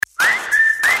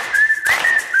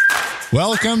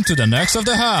Welcome to the Nerds of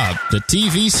the Hub, the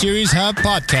TV Series Hub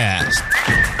podcast.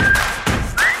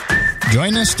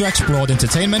 Join us to explore the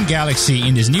entertainment galaxy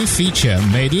in this new feature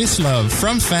made with love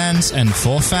from fans and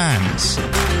for fans.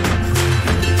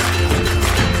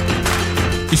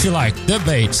 If you like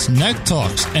debates, nerd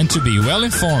talks, and to be well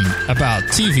informed about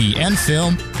TV and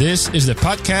film, this is the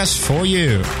podcast for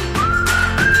you.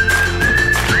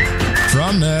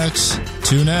 From nerds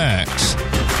to nerds.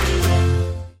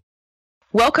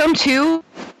 Welcome to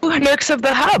Nerds of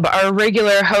the Hub. Our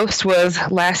regular host was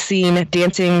last seen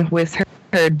dancing with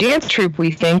her dance troupe,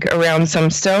 we think, around some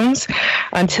stones.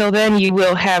 Until then, you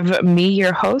will have me,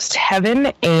 your host,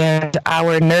 Heaven, and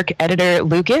our NERC editor,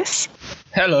 Lucas.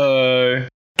 Hello.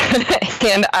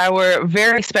 And our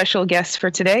very special guest for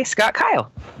today, Scott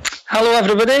Kyle. Hello,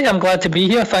 everybody. I'm glad to be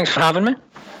here. Thanks for having me.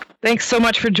 Thanks so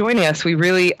much for joining us. We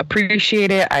really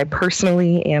appreciate it. I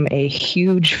personally am a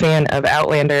huge fan of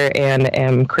Outlander and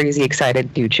am crazy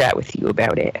excited to chat with you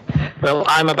about it. Well,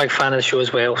 I'm a big fan of the show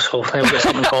as well, so we've got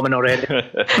something in common already.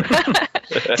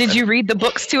 Did you read the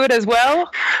books to it as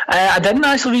well? I didn't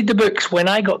actually read the books. When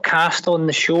I got cast on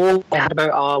the show, I had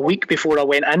about a week before I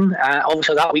went in.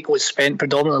 Obviously, that week was spent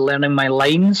predominantly learning my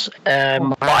lines,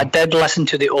 but I did listen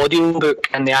to the audiobook,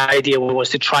 and the idea was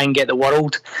to try and get the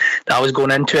world that I was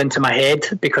going into my head,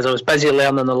 because I was busy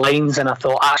learning the lines, and I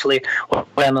thought, actually,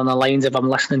 learning the lines, if I'm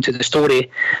listening to the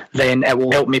story, then it will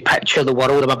help me picture the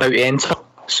world I'm about to enter.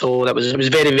 So it was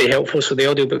very, very helpful. So the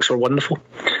audiobooks were wonderful.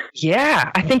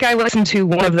 Yeah, I think I listened to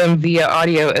one of them via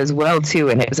audio as well, too,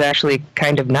 and it was actually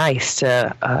kind of nice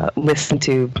to listen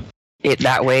to it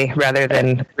that way rather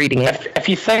than reading it. If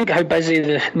you think how busy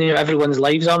everyone's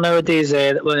lives are nowadays,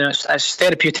 it's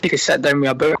therapeutic to sit down with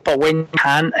a book, but when you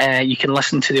can't, you can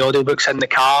listen to the audiobooks in the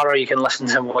car, or you can listen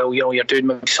to them while you're doing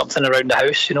maybe something around the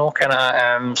house,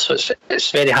 so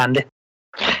it's very handy.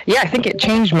 Yeah, I think it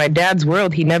changed my dad's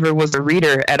world. He never was a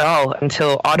reader at all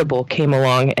until Audible came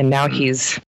along, and now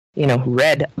he's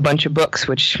read a bunch of books,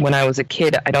 which when I was a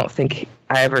kid, I don't think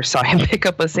I ever saw him pick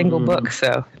up a single book,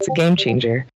 so it's a game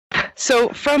changer. So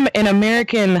from an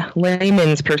American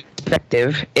layman's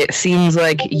perspective, it seems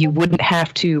like you wouldn't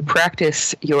have to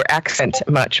practice your accent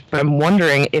much, but I'm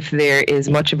wondering if there is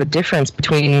much of a difference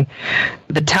between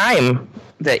the time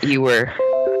that you were...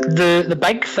 The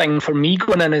big thing for me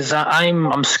going in is that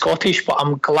I'm Scottish, but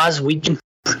I'm Glaswegian.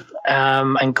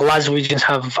 And Glaswegians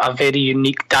have a very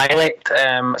unique dialect.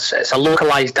 It's a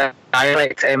localised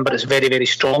dialect, but it's very, very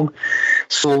strong.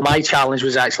 So my challenge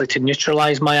was actually to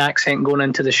neutralise my accent going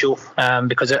into the show,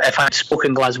 because if I'd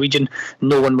spoken Glaswegian,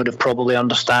 no one would have probably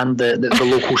understand the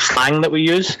local slang that we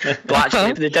use. But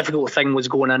actually, the difficult thing was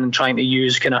going in and trying to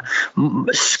use kind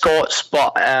of Scots,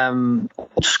 but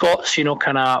old Scots,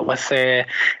 kind of with...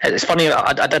 it's funny,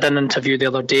 I did an interview the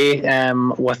other day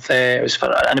with... it was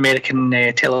for an American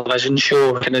television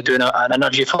show, kind of doing an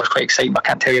interview. I was quite exciting, but I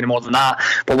can't tell you any more than that.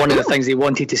 But one of the things they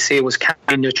wanted to say was, can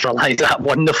we neutralise that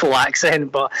wonderful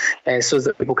accent, but so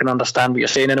that people can understand what you're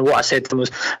saying. And what I said to them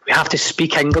was, we have to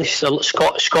speak English. So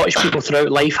Scottish people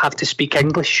throughout life have to speak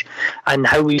English, and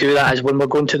how we do that is when we're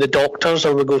going to the doctors,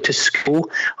 or we go to school,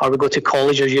 or we go to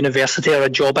college or university, or a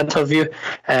job interview,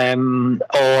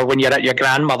 or when you're at your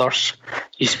grandmother's,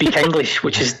 you speak English,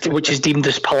 which is deemed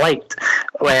as polite.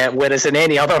 Whereas in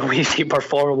any other way, shape or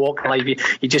form, or walk in life,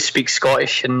 you just speak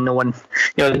Scottish, and no one,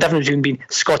 the difference between being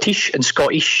Scottish and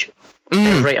Scottish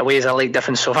right away is a light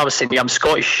difference. So if I was saying to you, I'm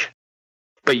Scottish,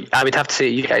 but I would have to say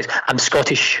to you guys, I'm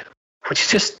Scottish, which is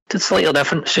just slightly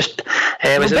different. It's just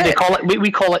they call it,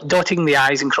 we call it dotting the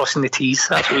I's and crossing the T's.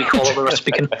 That's what we call it when we're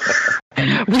speaking.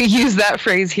 We use that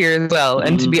phrase here as well.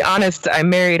 And to be honest, I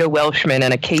married a Welshman,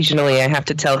 and occasionally I have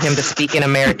to tell him to speak in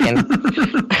American.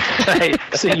 Right,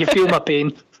 so you feel my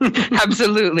pain.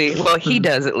 Absolutely. Well, he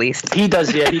does, at least. He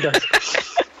does, yeah, he does.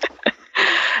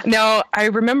 Now, I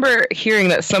remember hearing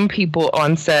that some people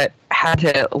on set had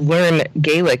to learn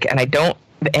Gaelic, and I don't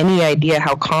have any idea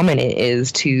how common it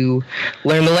is to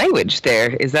learn the language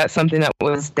there. Is that something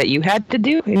that you had to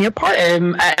do in your part?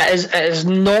 It is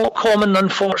not common,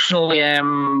 unfortunately,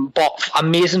 but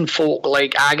amazing folk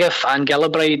like Agath and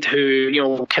Gillibride, who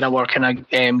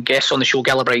were guests on the show.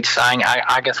 Gillibride sang.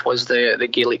 Agath was the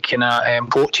Gaelic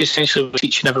coach, essentially,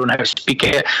 teaching everyone how to speak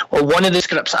it. Well, one of the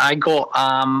scripts that I got,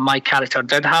 my character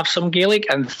did have some Gaelic,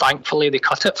 and thankfully they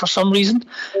cut it for some reason.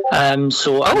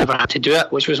 So I never had to do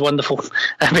it, which was wonderful.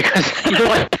 because you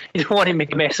don't want to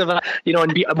make a mess of it,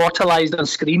 and be immortalised on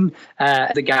screen.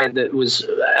 The guy that was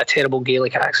a terrible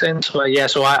Gaelic accent. So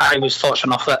I was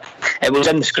fortunate enough that it was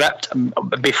in the script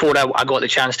before I got the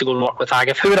chance to go and work with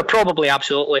Agif, who would have probably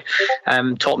absolutely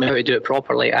taught me how to do it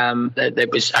properly. I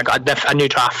got a new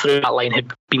draft through. That line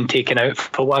had been taken out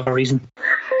for whatever reason.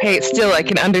 Hey, still, I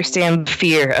can understand the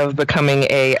fear of becoming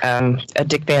a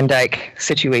Dick Van Dyke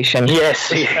situation. Yes,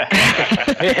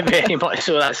 very, very much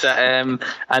so. That's it. And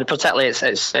particularly,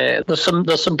 it's there's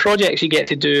some projects you get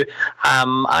to do.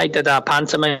 I did a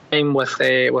pantomime with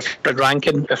Fred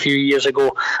Rankin a few years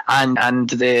ago, and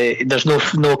there's no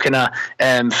kind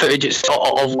of footage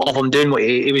of him doing what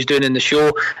he was doing in the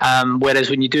show. Whereas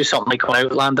when you do something like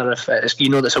Outlander, if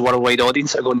there's a worldwide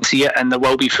audience that are going to see it, and there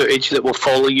will be footage that will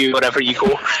follow you wherever you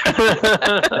go.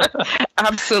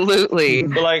 Absolutely.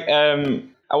 But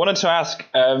I wanted to ask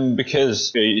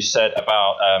because you said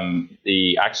about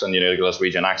the accent, the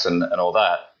Glaswegian accent and all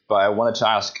that. But I wanted to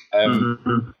ask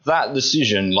that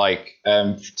decision,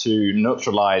 to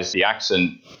neutralize the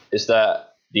accent, is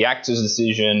that the actor's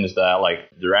decision? Is that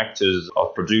directors or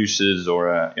producers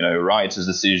or writers'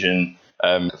 decision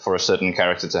for a certain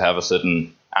character to have a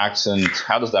certain accent?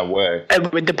 How does that work?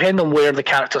 It would depend on where the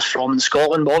character's from in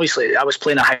Scotland, but obviously I was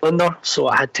playing a Highlander, so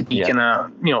I had to be kind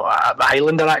of a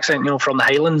Highlander accent, from the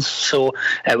Highlands, so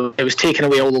it was taking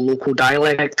away all the local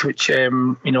dialect, which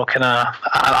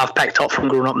I've picked up from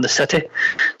growing up in the city.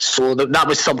 So that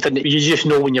was something that you just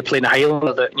know when you're playing a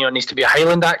Highlander, that it needs to be a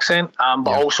Highland accent,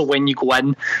 but also when you go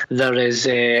in, there is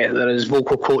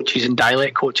vocal coaches and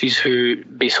dialect coaches who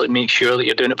basically make sure that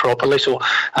you're doing it properly. So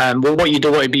what you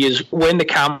don't want to be is when the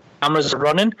cameras are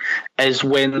running is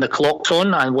when the clock's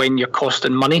on and when you're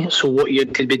costing money. So what you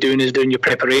could be doing is doing your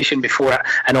preparation before it,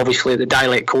 and obviously the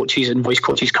dialect coaches and voice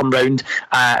coaches come round,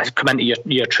 come into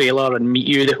your trailer and meet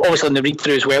you. Obviously in the read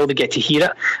through as well, they get to hear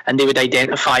it, and they would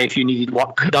identify if you needed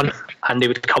work done, and they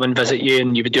would come and visit you,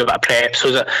 and you would do a bit of prep, so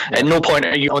that at no point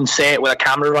are you on set with a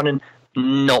camera running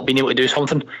not being able to do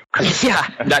something, because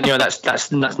that's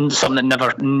something that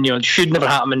never should never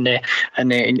happen,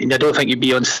 and I don't think you'd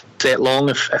be on set long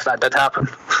if that did happen.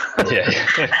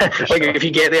 If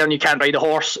you get there and you can't ride a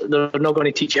horse, they're not going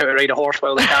to teach you how to ride a horse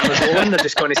while the camera's rolling. They're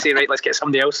just going to say, right, let's get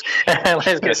somebody else.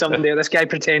 Let's get somebody there. This guy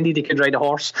pretended he could ride a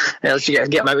horse. Let's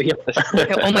get him out of here.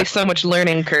 Only so much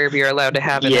learning curve you're allowed to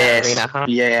have in that arena, huh?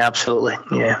 Yeah, absolutely.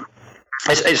 Yeah.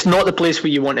 It's not the place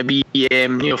where you want to be,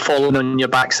 falling on your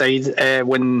backside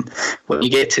when you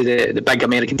get to the big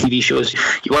American TV shows.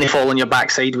 You want to fall on your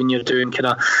backside when you're doing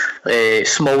kind of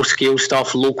small scale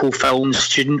stuff, local films,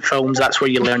 student films. That's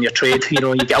where you learn your trade.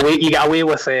 You get away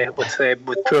with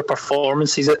poor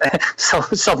performances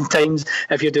sometimes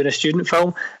if you're doing a student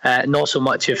film. Not so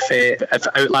much if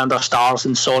Outlander stars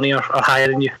and Sony are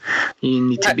hiring you. You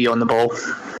need to be on the ball.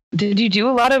 Did you do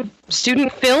a lot of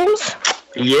student films?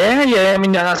 Yeah. I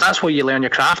mean, that's where you learn your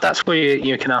craft. That's where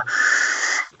you kind of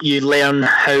you learn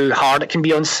how hard it can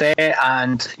be on set,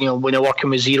 and when you're working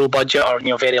with zero budget or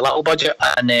very little budget,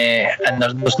 and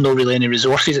there's no really any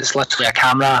resources. It's literally a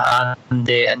camera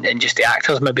and just the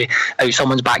actors maybe out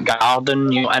someone's back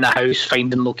garden, in a house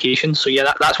finding locations. So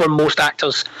that's where most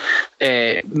actors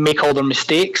make all their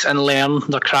mistakes and learn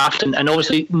their craft. And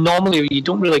obviously, normally you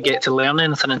don't really get to learn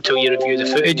anything until you review the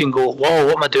footage and go, "Whoa,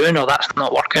 what am I doing?" Or "That's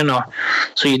not working." Or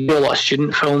so you do a lot of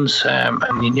student films,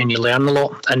 and you learn a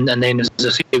lot. And then, as I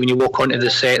say, when you walk onto the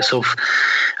sets of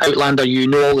Outlander, you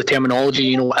know all the terminology,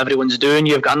 you know what everyone's doing,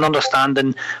 you've got an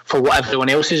understanding for what everyone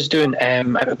else is doing.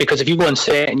 Because if you go on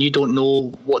set and you don't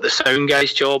know what the sound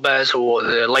guy's job is, or what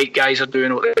the light guys are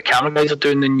doing, or what the camera guys are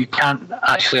doing, then you can't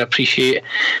actually appreciate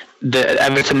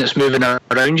everything that's moving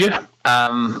around you.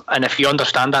 And if you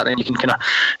understand that, then you can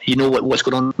what's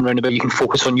going on around about. You can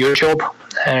focus on your job.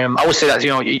 I always say that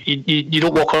you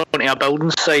don't walk onto a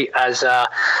building site as a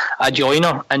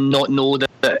joiner and not know that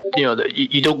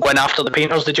you don't go in after the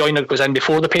painters. The joiner goes in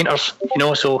before the painters.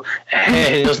 So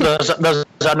there's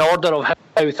an order of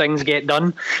how things get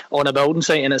done on a building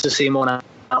site, and it's the same on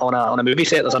a movie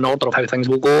set. There's an order of how things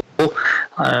will go.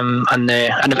 And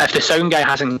if the sound guy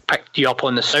hasn't picked you up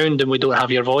on the sound, then we don't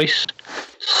have your voice.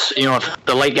 If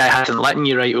the light guy hasn't letting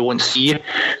you right, we won't see you.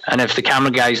 And if the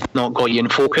camera guy's not got you in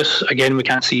focus, again, we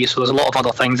can't see you. So there's a lot of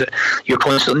other things that you're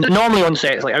constantly. Normally on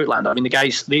sets like Outlander, I mean, the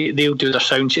guys, they'll do their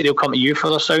sound check. They'll come to you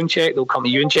for their sound check. They'll come to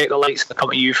you and check the lights. They'll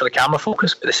come to you for the camera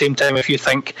focus. But at the same time, if you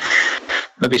think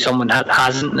maybe someone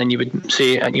hasn't, then you would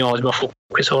say, is my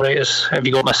focus all right? Have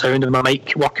you got my sound and my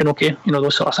mic working okay?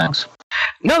 Those sort of things.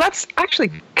 No, that's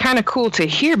actually kind of cool to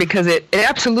hear, because it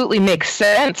absolutely makes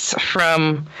sense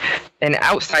from an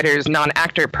outsider's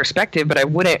non-actor perspective, but I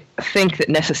wouldn't think that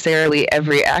necessarily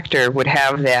every actor would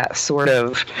have that sort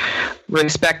of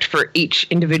respect for each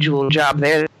individual job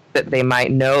there that they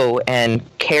might know and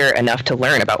care enough to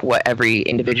learn about what every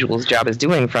individual's job is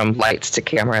doing, from lights to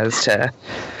cameras to...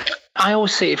 I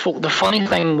always say to folk, the funny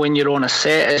thing when you're on a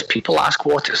set is people ask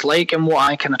what it's like, and what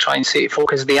I kind of try and say to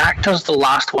folk is the actor's the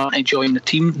last one to join the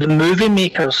team. The movie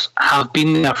makers have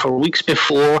been there for weeks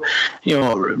before,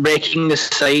 wrecking the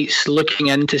sites, looking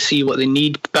in to see what they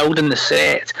need, building the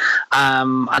set,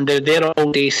 and they're there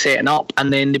all day setting up,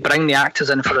 and then they bring the actors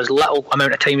in for as little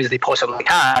amount of time as they possibly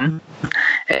can,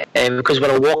 because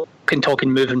we're a walking,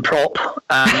 talking, moving prop,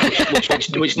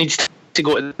 which needs to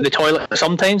go to the toilet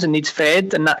sometimes and needs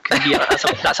fed, and that can be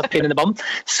that's a pain in the bum.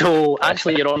 So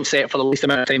actually, you're on set for the least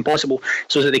amount of time possible,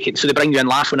 so that they bring you in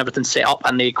last when everything's set up,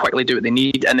 and they quickly do what they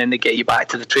need, and then they get you back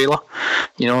to the trailer.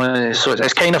 So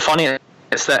it's kind of funny.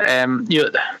 It's that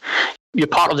you're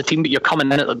part of the team, but you're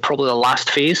coming in at probably the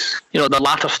last phase, the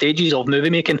latter stages of movie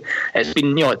making. It's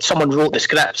been, someone wrote the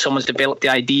script, someone's developed the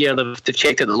idea, they've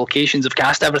checked out the locations, they've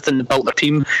cast everything, they've built their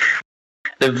team.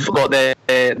 They've got the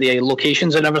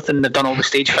locations and everything. They've done all the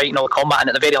stage fighting, all the combat, and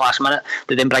at the very last minute,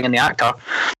 they then bring in the actor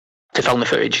to film the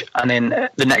footage. And then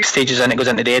the next stage is in. It goes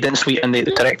into the editing suite, and the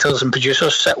directors and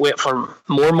producers wait for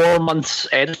more months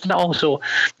editing it all. So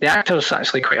the actor's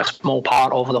actually quite a small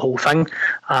part of the whole thing.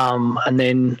 And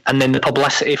then the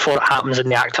publicity for it happens,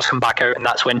 and the actors come back out, and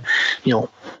that's when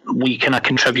we kind of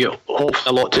contribute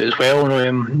hopefully a lot to it as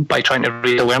well, by trying to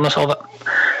raise awareness of it.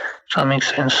 Does that make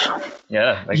sense?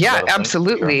 Yeah,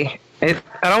 absolutely. Sure. It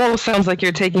almost sounds like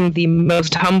you're taking the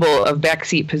most humble of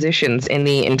backseat positions in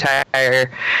the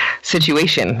entire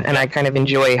situation, and I kind of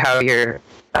enjoy how you're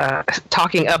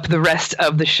talking up the rest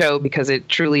of the show, because it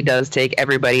truly does take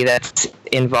everybody that's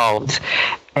involved.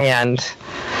 And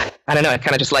I don't know, I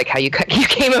kind of just like how you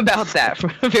came about that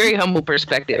from a very humble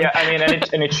perspective. Yeah, I mean,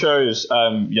 and it shows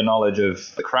your knowledge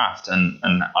of the craft and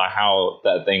how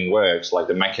that thing works, like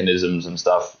the mechanisms and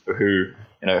stuff, who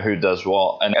does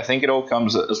what. And I think it all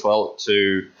comes as well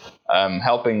to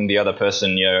helping the other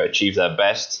person, achieve their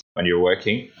best when you're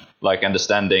working, like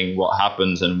understanding what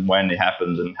happens and when it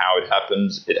happens and how it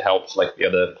happens. It helps like the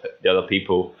other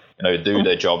people do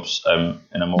their jobs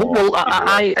in a more... Well,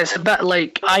 it's a bit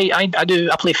like I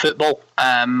play football,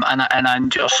 and I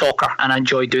enjoy soccer, and I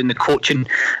enjoy doing the coaching.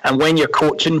 And when you're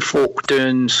coaching folk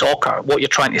doing soccer, what you're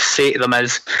trying to say to them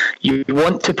is you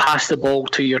want to pass the ball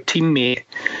to your teammate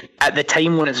at the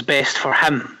time when it's best for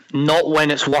him, not when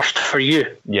it's worst for you.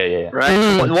 Yeah.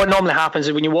 Right. What normally happens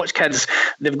is when you watch kids,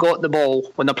 they've got the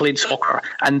ball when they're playing soccer,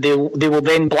 and they will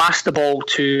then blast the ball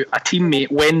to a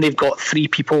teammate when they've got three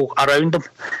people around them.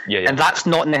 Yeah. And that's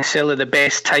not necessarily the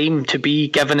best time to be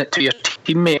giving it to your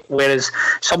teammate. Whereas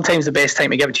sometimes the best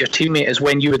time to give it to your teammate is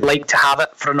when you would like to have it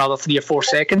for another 3 or 4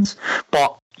 seconds,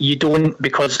 but you don't,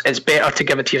 because it's better to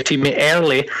give it to your teammate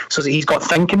early so that he's got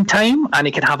thinking time and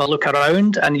he can have a look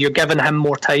around, and you're giving him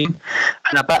more time.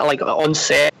 And a bit like on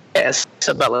set, it's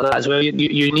a bit like that as well.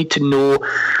 You need to know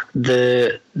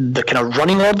the kind of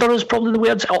running order, is probably the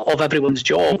words, of everyone's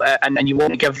job, and you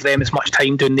want to give them as much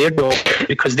time doing their job,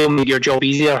 because they'll make your job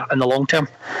easier in the long term.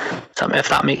 So if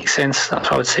that makes sense, that's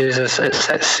what I would say.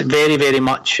 It's very, very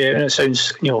much, and it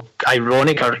sounds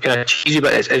ironic or kind of cheesy,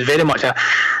 but it's very much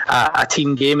a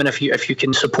team game, and if you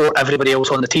can support everybody else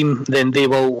on the team, then they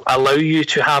will allow you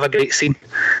to have a great scene,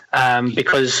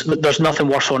 because there's nothing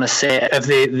worse on a set if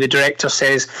the director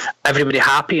says everybody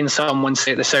happy and someone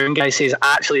say the sound guy says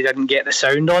actually didn't get the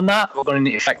sound on that, we're going to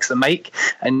need to fix the mic.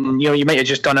 And you might have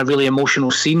just done a really emotional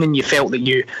scene and you felt that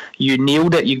you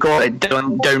nailed it, you got it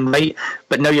down right,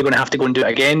 but now you're going to have to go and do it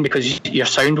again because your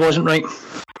sound wasn't right.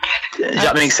 Does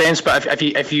that make sense? But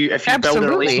if you build a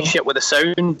relationship with the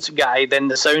sound guy, then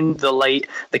the sound, the light,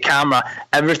 the camera,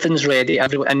 everything's ready.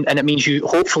 And it means you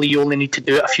only need to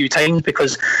do it a few times,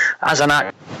 because as an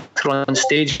actor on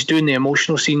stage, doing the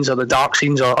emotional scenes or the dark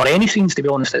scenes or any scenes, to be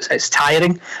honest, it's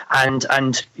tiring,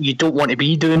 and you don't want to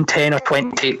be doing 10 or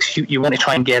 20 takes. You want to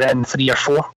try and get it in 3 or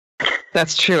 4.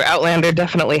 That's true. Outlander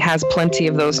definitely has plenty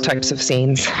of those types of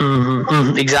scenes.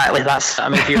 Exactly.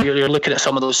 If you're looking at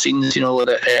some of those scenes,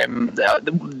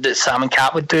 that Sam and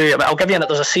Kat would do. I'll give you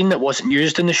there's a scene that wasn't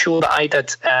used in the show that I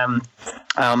did.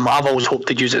 I've always hoped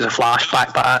to use it as a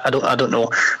flashback, but I don't know.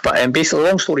 But basically,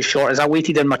 long story short, is I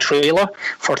waited in my trailer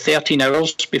for 13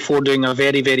 hours before doing a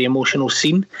very, very emotional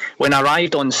scene. When I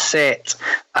arrived on set,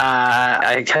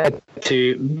 I had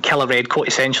to kill a redcoat.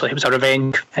 Essentially, it was a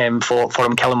revenge for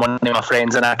him killing one of my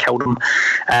friends, and I killed him.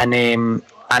 And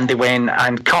they went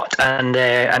and cut, and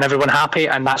everyone happy,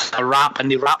 and that's a wrap. And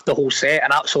they wrapped the whole set,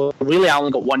 and so really I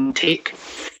only got one take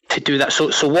do that.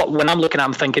 So what, when I'm looking at it,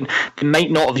 I'm thinking they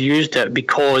might not have used it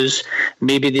because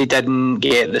maybe they didn't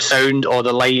get the sound or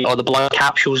the light or the blood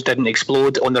capsules didn't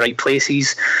explode on the right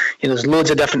places. There's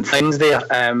loads of different things there.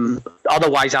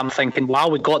 Otherwise, I'm thinking, wow,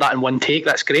 we got that in one take.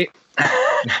 That's great.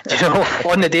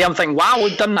 On the day I'm thinking, wow,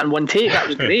 we've done that in one take, that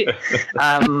was great.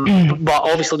 But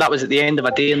obviously that was at the end of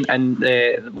a day, and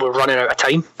we're running out of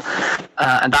time,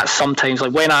 and that's sometimes,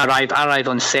 like when I arrived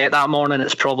on set that morning,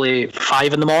 it's probably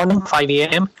 5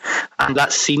 a.m, and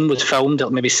that scene was filmed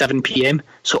at maybe 7 p.m,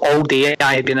 so all day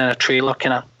I had been in a trailer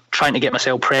kind of trying to get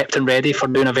myself prepped and ready for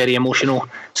doing a very emotional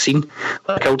scene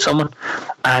where I killed someone.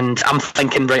 And I'm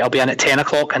thinking, right, I'll be in at 10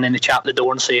 o'clock, and then they chat the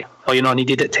door and say, oh, you're not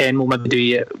needed at 10, we'll maybe do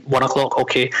you at 1 o'clock.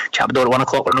 Okay, chat the door at 1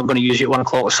 o'clock, we're not going to use you at 1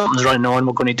 o'clock. If something's running on,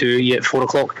 we're going to do you at 4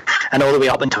 o'clock. And all the way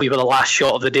up until you were the last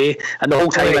shot of the day. And the whole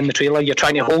time in the trailer, you're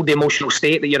trying to hold the emotional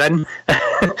state that you're in.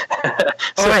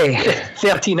 So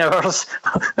 13 hours,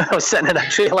 I was sitting in a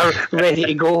trailer ready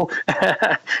to go.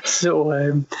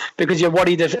 So because you're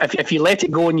worried if you let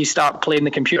it go and you start playing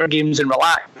the computer games and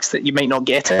relax, that you might not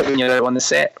get it when you're out on the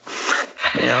set.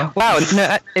 Wow,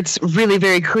 no, it's really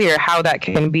very clear how that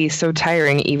can be so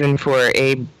tiring, even for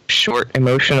a short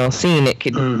emotional scene. It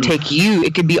could take you,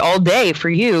 it could be all day for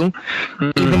you,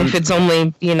 even if it's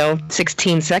only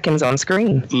 16 seconds on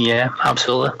screen. Yeah,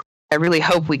 absolutely. I really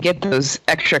hope we get those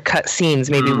extra cut scenes.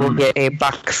 Maybe we'll get a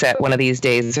box set one of these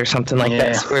days or something like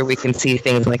that, where we can see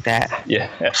things like that.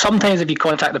 Yeah. Sometimes if you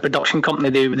contact the production company,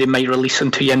 they might release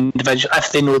them to you individually.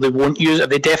 If they know they won't use it,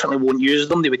 they definitely won't use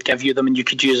them. They would give you them, and you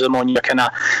could use them on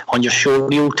your show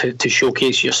reel to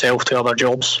showcase yourself to other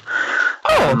jobs.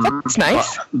 Oh, that's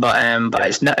nice. But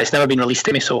it's never been released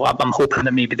to me, so I'm hoping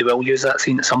that maybe they will use that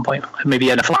scene at some point,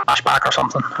 maybe in a flashback or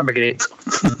something. That'd be great.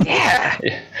 Yeah.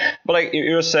 But like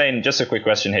you were saying, just a quick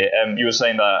question here. You were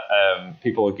saying that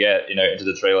people get into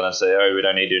the trailer and say, "Oh, we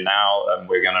don't need you now.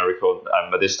 We're gonna record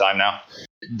at this time now."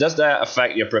 Does that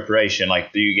affect your preparation?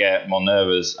 Like, do you get more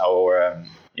nervous or a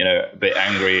bit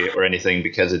angry or anything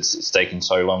because it's taken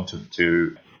so long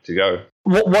to go?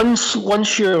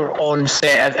 Once you're on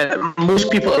set,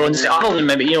 most people are on set. I don't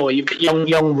remember, you've got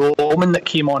young Roman that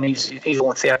came on. He's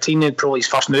only 13. Probably his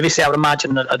first movie set, I would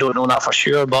imagine. I don't know that for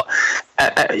sure, but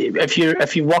if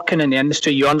you're working in the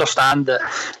industry, you understand that.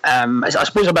 I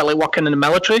suppose a bit like working in the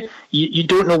military. You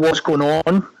don't know what's going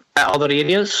on at other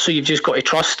areas, so you've just got to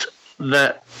trust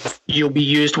that you'll be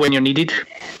used when you're needed,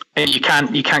 and you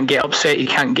can't get upset. You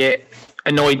can't get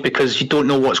annoyed because you don't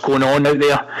know what's going on out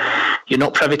there. You're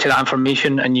not privy to that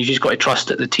information, and you just got to trust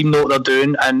that the team know what they're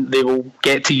doing, and they will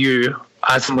get to you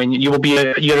as and when you will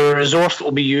be. You're a resource that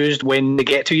will be used when they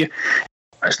get to you.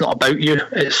 It's not about you.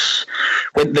 It's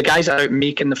when the guys that are out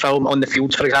making the film on the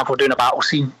fields, for example, doing a battle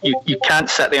scene. You can't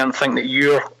sit there and think that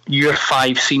your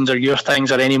 5 scenes or your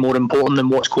things are any more important than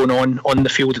what's going on the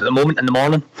field at the moment in the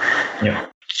morning. Yeah.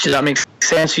 Does that make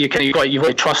sense? So you've got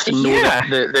to trust and know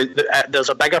that there's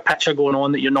a bigger picture going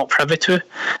on that you're not privy to,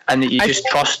 and that you just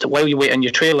trust that while you wait on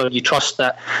your trailer, you trust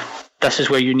that this is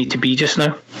where you need to be just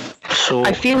now. So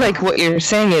I feel like what you're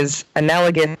saying is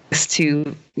analogous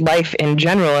to life in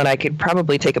general, and I could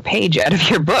probably take a page out of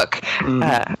your book.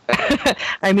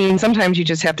 I mean, sometimes you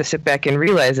just have to sit back and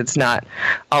realize it's not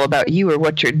all about you or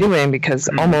what you're doing, because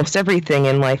almost everything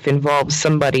in life involves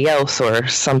somebody else or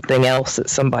something else that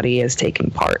somebody is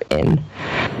taking part in.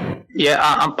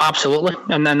 Yeah, absolutely.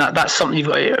 And then that's something you've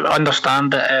got to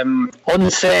understand, that on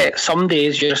the set, some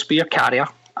days you're a spear carrier,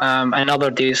 and other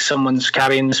days someone's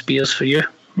carrying the spears for you.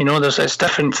 It's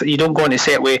different. You don't go on a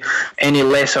set with any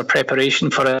lesser preparation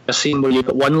for a scene where you've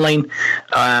got one line,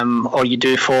 or you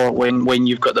do for when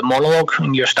you've got the monologue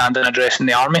and you're standing addressing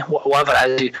the army. Whatever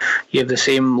it is, you have the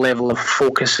same level of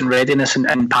focus and readiness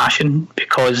and passion,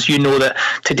 because you know that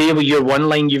today with your one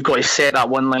line, you've got to set that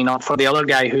one line up for the other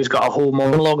guy who's got a whole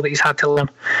monologue that he's had to learn.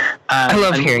 I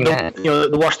love hearing that.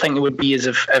 The worst thing it would be is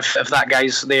if that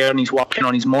guy's there and he's working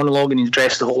on his monologue and he's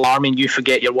addressed the whole army, and you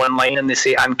forget your one line and they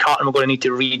say, "I'm cut, and we're going to need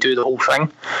to redo the whole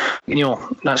thing."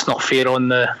 That's not fair on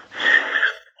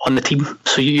the team.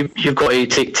 So you've got to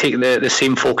take the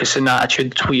same focus and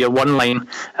attitude to your one line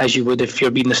as you would if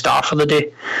you're being the star for the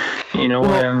day.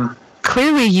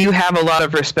 Clearly you have a lot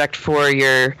of respect for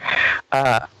your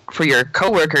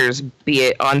coworkers, be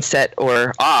it on set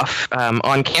or off,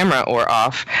 on camera or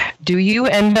off. Do you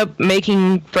end up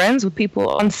making friends with people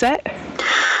on set?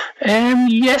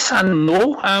 Yes and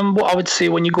no. What I would say,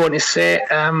 when you go on a set,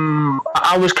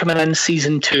 I was coming in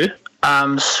season 2,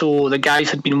 so the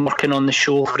guys had been working on the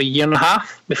show for a year and a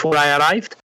half before I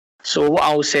arrived. So what I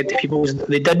always said to people was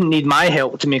they didn't need my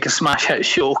help to make a smash hit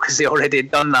show because they already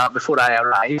had done that before I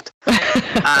arrived.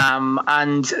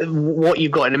 And what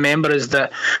you've got to remember is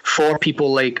that for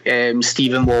people like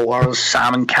Stephen Walters,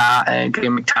 Sam and Kat, and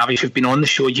Graham McTavish, who've been on the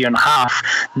show a year and a half,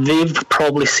 they've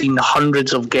probably seen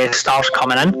hundreds of guest stars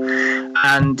coming in.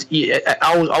 And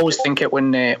I always think it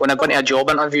when I go into a job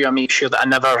interview, I make sure that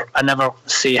I never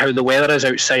say how the weather is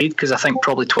outside, because I think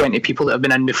probably 20 people that have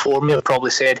been in before me have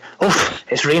probably said, "Oh,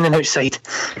 it's raining outside."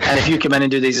 And if you come in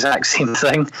and do the exact same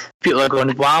thing, people are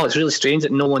going, "Wow, it's really strange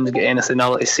that no one's got anything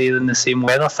other to say than the same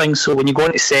weather thing." So when you go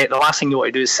into set, the last thing you want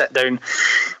to do is sit down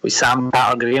with Sam,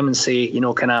 Pat or Graham and say,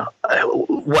 kind of,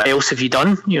 what else have you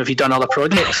done? Have you done other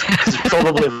projects? Because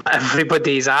probably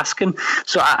everybody's asking.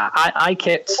 So I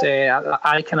kept,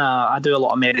 I do a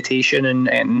lot of meditation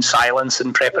and silence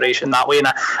and preparation that way. And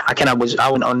I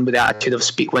went on with the attitude of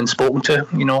speak when spoken to,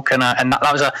 and that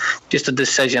was just a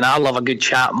decision. I love a good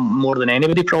chat more than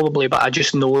anybody probably, but I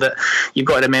just know that you've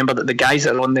got to remember that the guys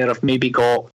that are on there have maybe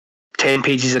got 10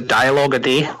 pages of dialogue a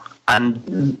day. And,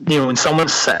 when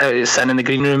someone's sitting in the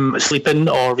green room sleeping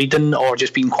or reading or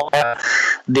just being quiet,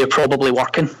 they're probably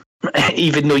working.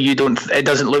 Even though it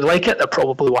doesn't look like it, they're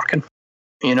probably working.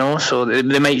 So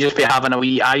they might just be having a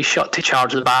wee eye shut to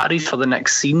charge the batteries for the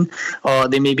next scene, or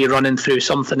they may be running through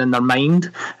something in their mind.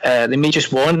 They may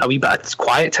just want a wee bit of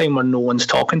quiet time where no one's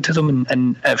talking to them.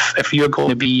 And if you're going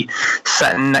to be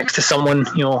sitting next to someone,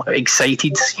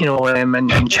 excited,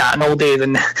 and chatting all day,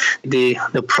 then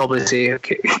they'll probably say,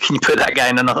 "Okay, can you put that guy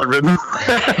in another room?"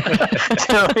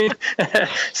 You know what I mean?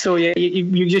 So yeah,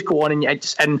 you just go on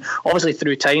and obviously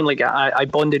through time, like I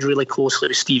bonded really closely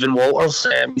with Stephen Walters.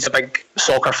 He's a big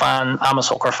soccer fan. I'm a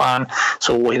soccer fan,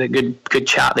 so we had a good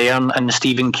chat there. And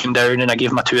Stephen came down, and I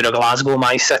gave him a tour of Glasgow,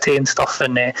 my city, and stuff,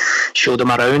 and showed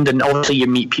him around. And obviously, you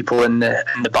meet people in the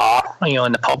bar,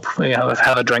 in the pub. We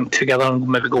have a drink together, and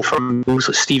maybe go for meals.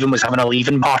 So Stephen was having a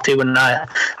leaving party when I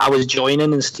was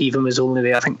joining, and Stephen was only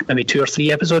there, I think, maybe 2 or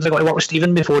 3 episodes I got to work with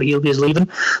Stephen before he was leaving.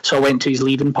 So I went to his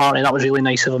leaving party. That was really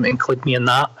nice of him to include me in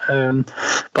that.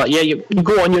 But yeah, you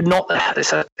go on. You're not.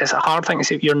 It's a hard thing to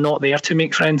say. You're not there to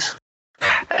make friends.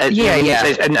 And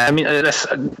I mean,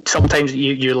 sometimes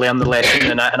you learn the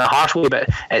lesson in a harsh way, but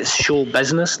it's show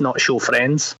business, not show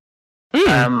friends.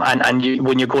 And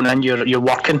when you're going in, you're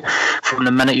working from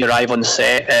the minute you arrive on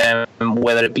set,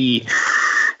 whether it be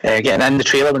getting in the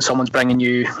trailer when someone's bringing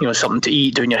you, something to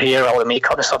eat, doing your hair, all the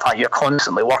makeup and stuff like that. You're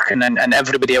constantly working, and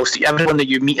everyone that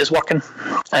you meet is working,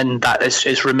 and that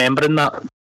is remembering that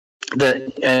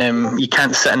you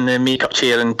can't sit in the makeup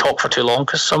chair and talk for too long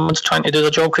because someone's trying to do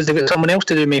their job because they've got someone else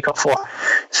to do makeup for.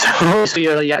 So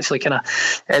you're actually kind of,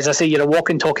 as I say, you're a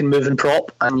walking, talking, moving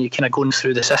prop, and you're kind of going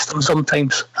through the system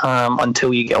sometimes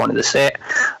until you get onto the set.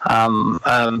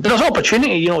 There's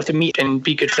opportunity, to meet and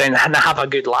be good friends and have a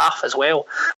good laugh as well,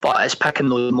 but it's picking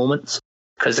those moments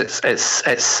because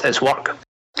it's work.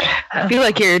 I feel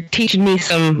like you're teaching me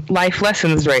some life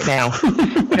lessons right now.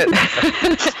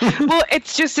 Well,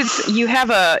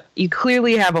 you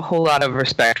clearly have a whole lot of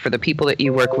respect for the people that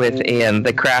you work with and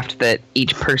the craft that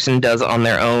each person does on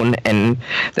their own, and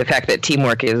the fact that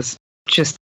teamwork is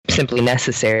just simply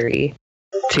necessary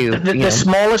to... The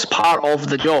smallest part of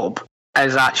the job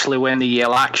is actually when they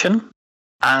yell action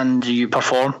and you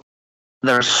perform.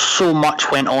 There's so much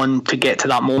went on to get to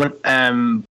that moment.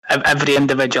 Every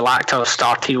individual actor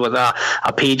started with a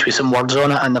page with some words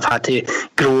on it, and they've had to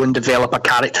grow and develop a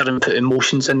character and put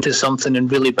emotions into something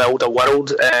and really build a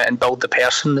world and build the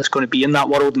person that's going to be in that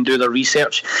world and do their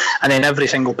research. And then every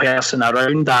single person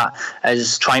around that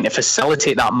is trying to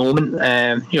facilitate that moment,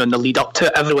 in the lead up to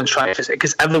it. Everyone's trying to facilitate,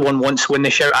 because everyone wants, when they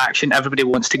shout action, everybody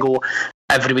wants to go,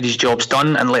 everybody's job's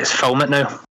done and let's film it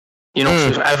now.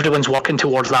 So everyone's working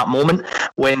towards that moment.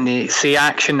 When they say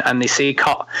action and they say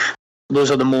cut, those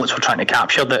are the moments we're trying to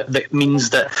capture. That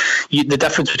means that the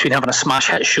difference between having a smash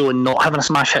hit show and not having a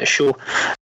smash hit show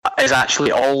is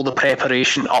actually all the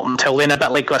preparation up until then. A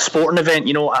bit like a sporting event,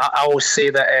 I always say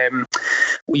that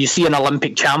you see an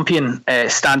Olympic champion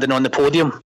standing on the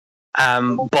podium,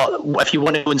 but if you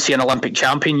want to go and see an Olympic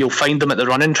champion, you'll find them at the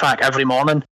running track every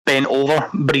morning, bent over,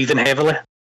 breathing heavily,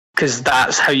 because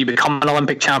that's how you become an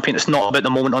Olympic champion. It's not about the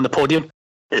moment on the podium.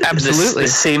 Absolutely. The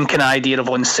same kind of idea of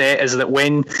on set is that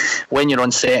when you're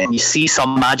on set and you see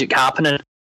some magic happening,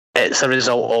 it's a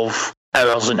result of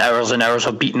hours and hours and hours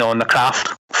of beating on the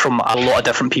craft from a lot of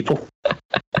different people.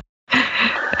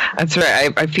 That's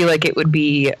right. I feel like it would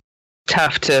be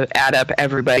tough to add up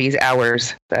everybody's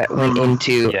hours that went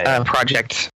into a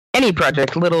project, any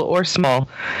project, little or small.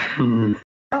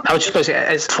 I was just going to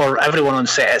say, it's for everyone on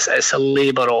set. It's a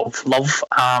labour of love,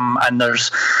 and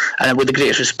with the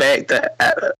greatest respect that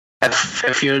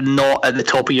if you're not at the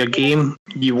top of your game,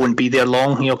 you won't be there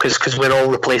long, because we're all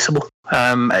replaceable.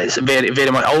 It's very,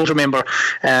 very much. I always remember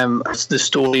the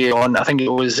story on, I think it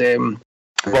was,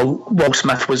 Will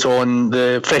Smith was on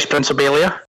the Fresh Prince of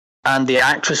Bel-Air, and the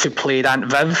actress who played Aunt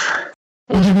Viv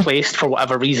was replaced for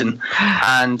whatever reason,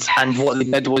 and what they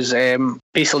did was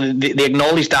basically they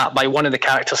acknowledged that by one of the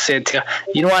characters said to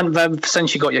her, Aunt Viv,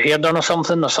 since you got your hair done or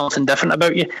something different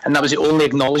about you, and that was the only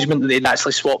acknowledgement that they'd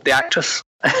actually swapped the actress.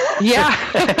 Yeah.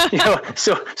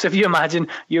 So if you imagine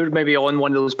you're maybe on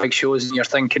one of those big shows and you're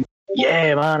thinking,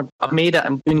 yeah, man, I've made it,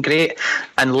 I'm doing great,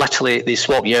 and literally they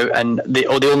swap you out, and the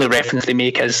only reference they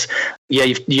make is,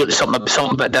 you've something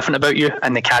a bit different about you,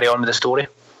 and they carry on with the story.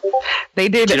 They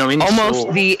did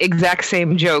almost the exact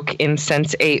same joke in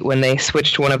Sense8 when they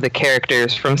switched one of the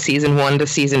characters from season 1 to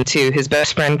season 2. His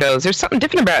best friend goes, "There's something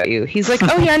different about you." He's like,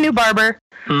 "Oh yeah, new barber."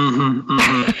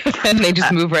 And they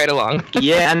just move right along.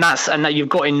 Yeah, and that you've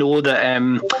got to know that.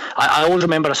 I always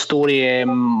remember a story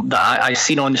that I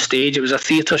seen on the stage. It was a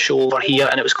theatre show over here,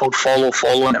 and it was called Follow,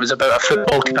 and it was about a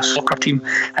football team, a soccer team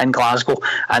in Glasgow.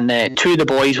 And two of the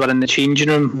boys were in the changing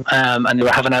room, and they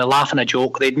were having a laugh and a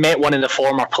joke. They'd met one of the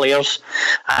former players,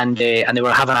 and they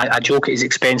were having a joke at his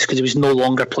expense because he was no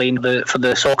longer playing for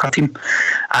the soccer team.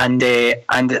 And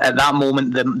at that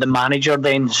moment, the manager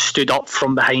then stood up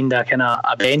from behind a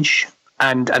bench,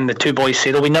 and the two boys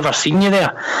said, "Oh, we never seen you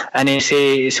there." And he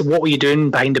said, "What were you doing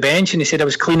behind the bench?" And he said, "I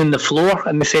was cleaning the floor."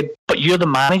 And they said, "But you're the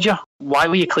manager. Why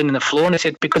were you cleaning the floor?" And he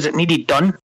said, "Because it needed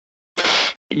done."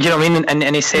 You know what I mean?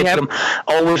 And he said to them,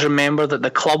 "Always remember that the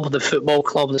club, the football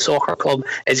club, the soccer club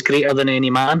is greater than any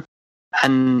man."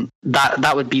 And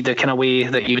that would be the kind of way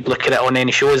that you would look at it on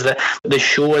any show, is that the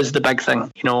show is the big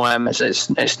thing.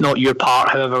 It's not your part,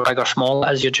 however big or small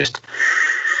it is.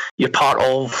 You're part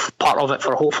of it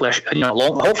for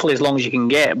hopefully as long as you can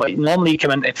get. But normally you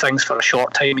come into things for a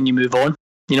short time and you move on.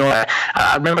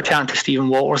 I remember chatting to Stephen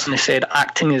Waters, and he said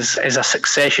acting is a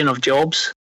succession of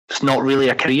jobs. It's not really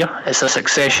a career; it's a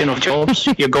succession of jobs.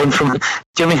 You're going from,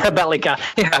 do you mean a bit like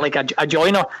a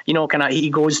joiner? Kind of he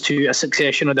goes to a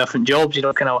succession of different jobs.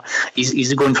 Kind of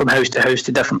he's going from house to house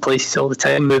to different places all the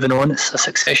time, moving on. It's a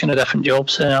succession of different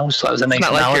jobs. So that was a nice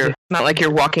analogy. Not like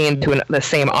you're walking into the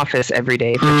same office every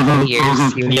day for 20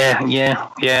 years.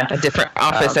 Yeah. A different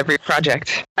office every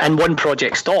project. And one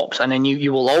project stops, and then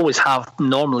you will always have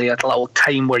normally a little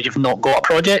time where you've not got a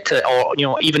project, or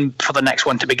even for the next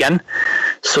one to begin.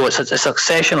 So it's a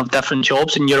succession of different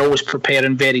jobs, and you're always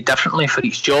preparing very differently for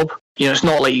each job. It's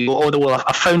not like you go, "Oh, well,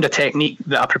 I found a technique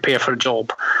that I prepare for a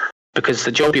job," because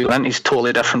the job you're in is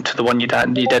totally different to the one you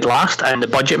did last, and the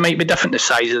budget might be different, the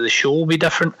size of the show will be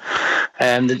different,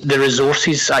 and the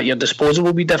resources at your disposal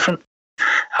will be different.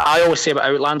 I always say about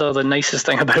Outlander, the nicest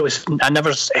thing about it was I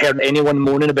never heard anyone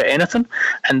moaning about anything,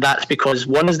 and that's because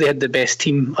one is they had the best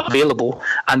team available,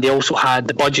 and they also had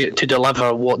the budget to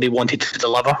deliver what they wanted to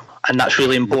deliver. And that's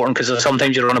really important, because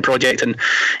sometimes you're on a project and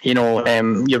you're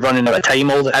running out of time.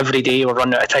 Every day we're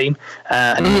running out of time,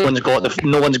 and no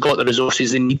one's got the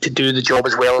resources they need to do the job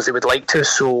as well as they would like to.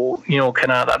 So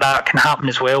kind of that can happen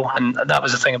as well. And that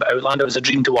was the thing about Outlander. It was a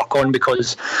dream to work on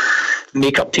because the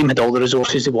makeup team had all the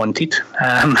resources they wanted,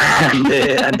 and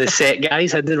the set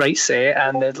guys had the right set,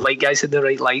 and the light guys had the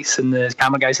right lights, and the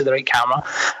camera guys had the right camera,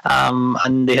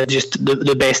 and they had just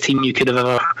the best team you could have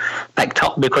ever picked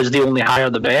up, because they only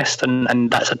hire the best. And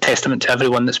that's a testament to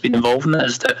everyone that's been involved in it,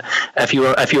 is that if you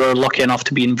were lucky enough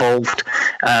to be involved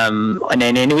in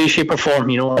any way, shape or form,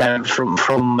 from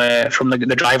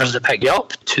the drivers that pick you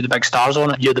up to the big stars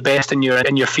on it, you're the best in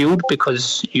your field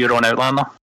because you're on Outlander.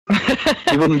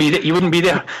 You wouldn't be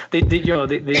there. They'll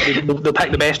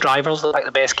pick the best drivers, they'll pick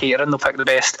the best catering, they'll pick the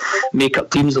best makeup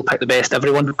teams, they'll pick the best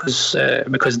everyone because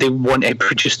they want to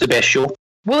produce the best show.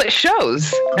 Well, it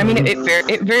shows. I mean, it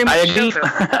very much shows.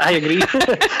 I agree.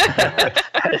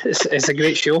 It's a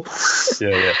great show.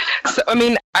 Yeah. So, I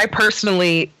mean, I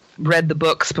personally read the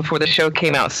books before the show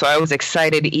came out, so I was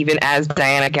excited even as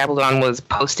Diana Gabaldon was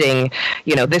posting,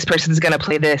 this person's going to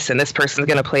play this and this person's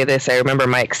going to play this. I remember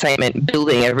my excitement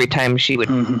building every time she would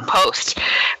post.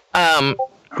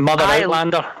 Mother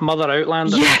Outlander.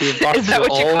 Yes. Is that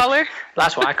what you call her?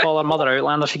 That's what I call her, Mother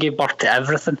Outlander. She gave birth to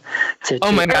everything.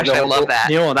 Oh my gosh, I love that.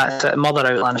 That's it, Mother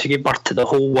Outlander. She gave birth to the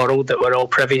whole world that we're all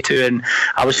privy to. And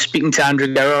I was speaking to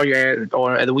Andrew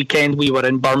Gower at the weekend. We were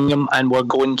in Birmingham and we're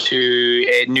going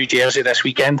to New Jersey this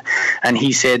weekend. And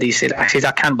he said,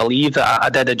 I can't believe that I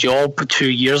did a job 2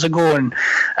 years ago and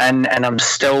I'm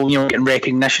still getting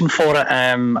recognition for it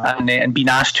and being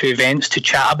asked to events to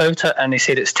chat about it. And he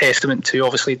said it's testament to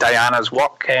obviously Diana's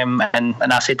work. And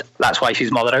I said that's why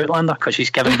she's Mother Outlander, because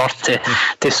she's given birth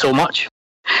to so much.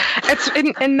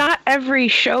 And not every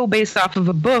show based off of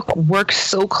a book works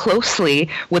so closely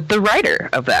with the writer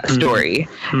of that story.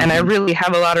 Mm-hmm. And I really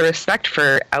have a lot of respect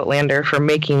for Outlander for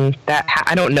making that.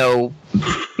 I don't know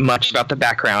much about the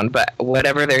background, but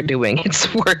whatever they're doing,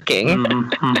 it's working.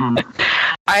 Mm-hmm.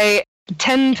 I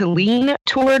tend to lean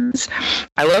towards,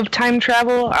 I love time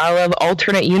travel. I love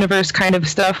alternate universe kind of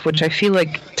stuff, which I feel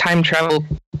like time travel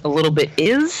a little bit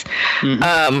is.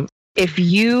 Mm-hmm. If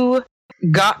you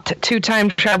got to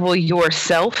time travel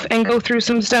yourself and go through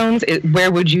some stones,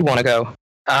 where would you want to go?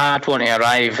 I'd want to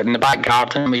arrive in the back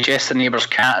garden with just the neighbour's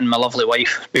cat and my lovely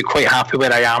wife. Be quite happy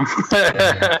where I am.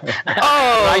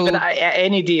 Arriving at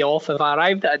any day off. If I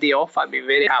arrived at a day off, I'd be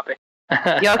very happy.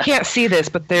 Y'all can't see this,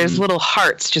 but there's little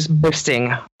hearts just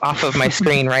bursting off of my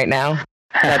screen right now.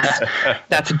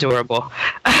 That's adorable.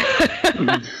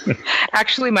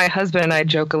 Actually, my husband and I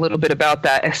joke a little bit about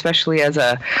that, especially as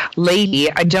a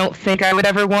lady. I don't think I would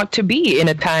ever want to be in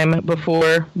a time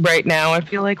before right now. I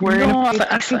feel like we're in a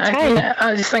decent time.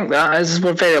 I just think that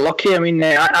we're very lucky. I mean,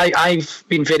 I've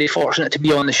been very fortunate to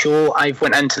be on the show. I've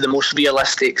went into the most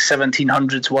realistic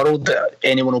 1700s world that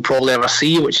anyone will probably ever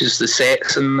see, which is the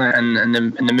sets and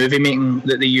the movie making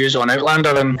that they use on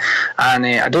Outlander. And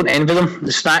I don't envy them.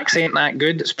 The snacks ain't that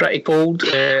good. It's pretty cold.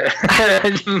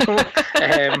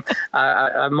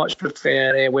 I much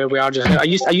prefer where we are just now. I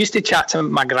used to chat to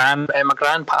my gran. My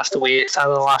gran passed away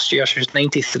sadly last year. She was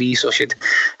 93, so she'd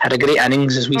had a great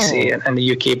innings, as we say in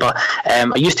the UK. But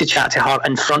I used to chat to her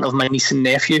in front of my niece and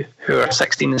nephew, who are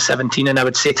 16 and 17, and I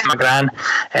would say to my gran,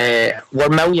 "We're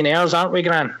millionaires, aren't we,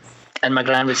 Gran?" And my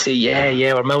gran would say,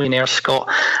 yeah, we're millionaires, Scott.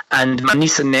 And my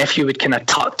niece and nephew would kind of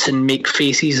tut and make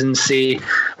faces and say,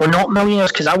 we're not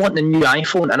millionaires because I want the new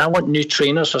iPhone and I want new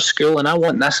trainers for school and I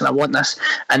want this and I want this.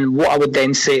 And what I would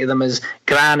then say to them is,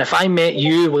 Gran, if I met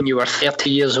you when you were 30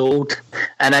 years old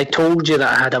and I told you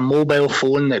that I had a mobile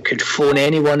phone that could phone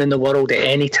anyone in the world at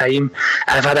any time,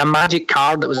 and if I had a magic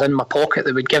card that was in my pocket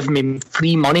that would give me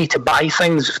free money to buy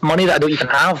things, money that I don't even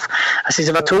have. I says,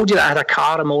 if I told you that I had a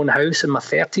car in my own house in my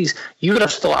 30s, you would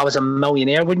have thought I was a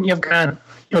millionaire, wouldn't you have, Gran?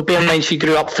 You know, bear in mind she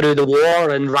grew up through the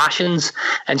war and rations,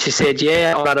 and she said,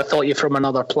 yeah, or I'd have thought you from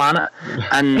another planet.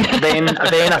 And then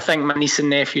I think my niece and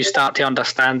nephew start to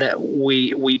understand that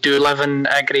we do live in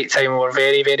a great time. We're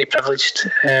very, very privileged,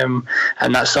 and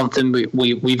that's something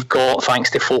we've got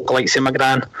thanks to folk like my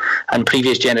Gran and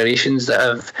previous generations that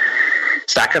have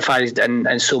sacrificed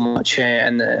and so much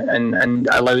and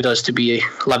allowed us to be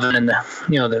living in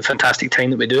the fantastic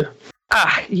time that we do.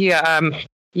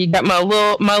 You got my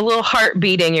little heart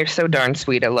beating. You're so darn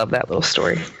sweet. I love that little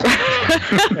story.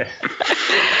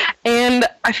 And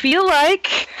I feel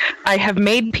like I have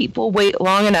made people wait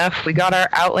long enough. We got our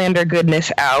Outlander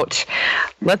goodness out.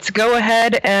 Let's go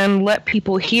ahead and let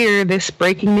people hear this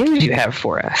breaking news you have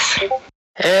for us.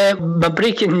 My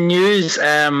breaking news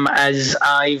is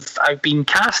I've been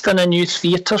cast in a new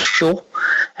theatre show,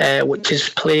 which is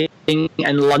playing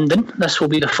in London. This will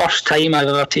be the first time I've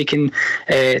ever taken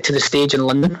to the stage in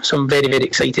London, so I'm very, very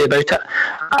excited about it.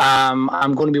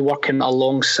 I'm going to be working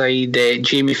alongside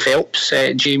Jamie Phelps.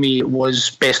 Jamie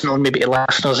was best known maybe to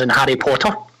listeners in Harry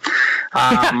Potter.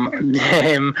 And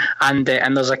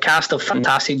there's a cast of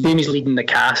fantastic. Jamie's leading the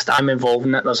cast. I'm involved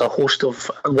in it. There's a host of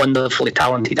wonderfully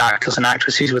talented actors and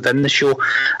actresses within the show.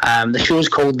 The show is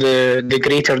called The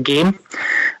Greater Game,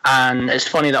 and it's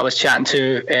funny that I was chatting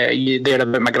to you there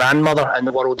about my grandmother and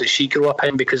the world that she grew up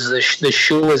in, because the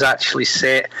show is actually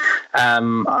set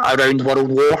around World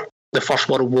War, the First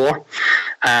World War,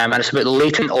 and it's about the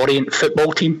Leyton Orient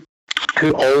football team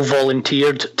who all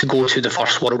volunteered to go to the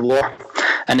First World War.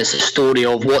 And it's a story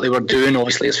of what they were doing,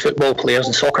 obviously, as football players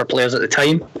and soccer players at the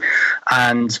time.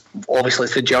 And obviously,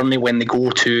 it's the journey when they go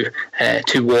to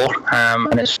war.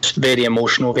 And it's very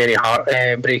emotional, very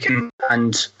heartbreaking.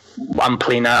 And I'm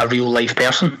playing a real-life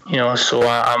person, so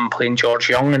I'm playing George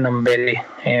Young, and I'm very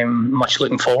much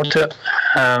looking forward to it.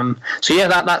 So yeah,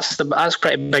 that's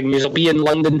pretty big news. I'll be in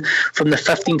London from the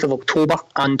 15th of October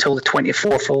until the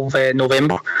 24th of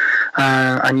November.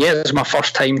 And yeah, it's my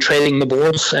first time treading the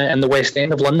boards in the West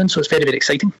End of London, so it's very, very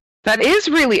exciting. That is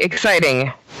really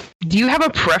exciting. Do you have a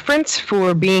preference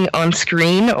for being on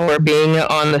screen or being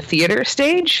on the theatre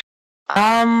stage?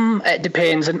 It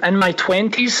depends. In my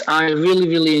 20s, I really,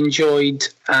 really enjoyed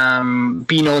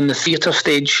being on the theatre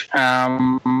stage.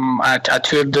 I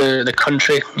toured the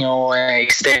country,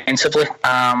 extensively.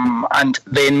 And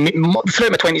then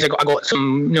throughout my 20s, I got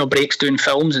some, breaks doing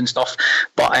films and stuff.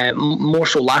 But more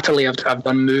so latterly, I've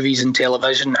done movies and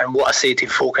television. And what I say to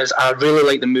folk is, I really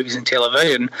like the movies and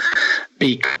television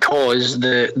because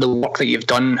the work that you've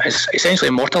done is essentially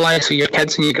immortalised, so your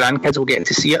kids and your grandkids will get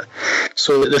to see it.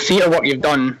 So the theatre work you've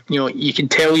done, you can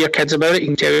tell your kids about it, you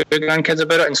can tell your grandkids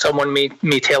about it, and someone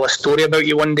may tell a story about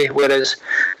you one day, whereas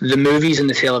the movies and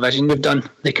the television you've done,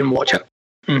 they can watch it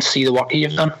and see the work that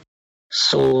you've done.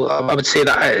 So I would say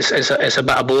that it's a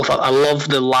bit of both. I love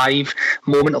the live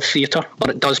moment of theatre, but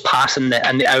it does pass in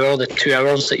the hour, the 2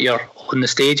 hours that you're on the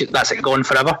stage. That's it gone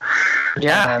forever.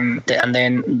 Yeah. And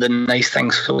then the nice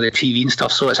things, so the TV and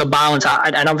stuff. So it's a balance,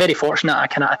 and I'm very fortunate. I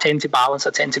tend to balance.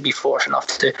 I tend to be fortunate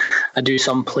enough to do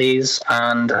some plays,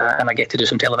 and I get to do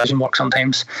some television work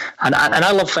sometimes. And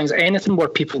I love things, anything where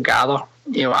people gather.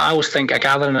 I always think a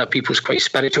gathering of people is quite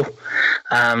spiritual.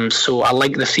 So I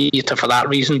like the theatre for that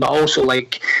reason, but also I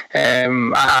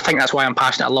think that's why I'm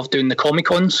passionate. I love doing the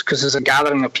Comic-Cons, because there's a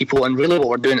gathering of people, and really what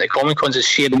we're doing at the Comic-Cons is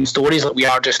sharing stories like we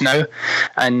are just now.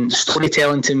 And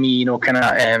storytelling to me,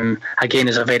 again,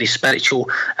 is a very spiritual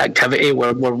activity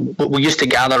where we used to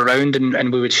gather around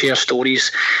and we would share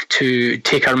stories to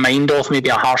take our mind off maybe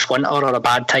a harsh winter or a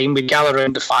bad time. We'd gather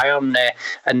around the fire,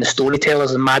 and the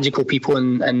storytellers and magical people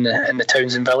in the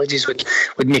towns and villages would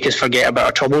make us forget about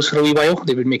our troubles for a wee while.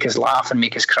 They would make us laugh and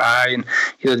make us cry, and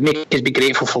they'd make us be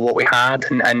grateful for what we had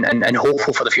and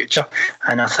hopeful for the future.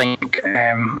 And I think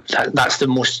that's the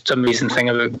most amazing thing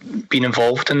about being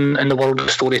involved in the world of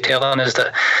storytelling, is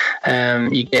that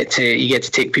you get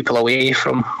to take people away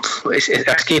from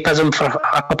escapism for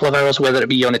a couple of hours, whether it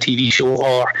be on a TV show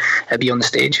or it be on the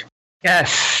stage.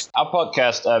 Yes. Our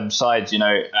podcast, besides,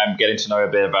 getting to know a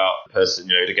bit about the person,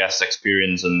 the guest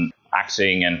experience and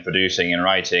acting and producing and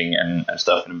writing and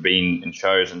stuff, and being in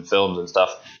shows and films and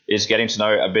stuff, is getting to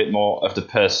know a bit more of the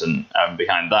person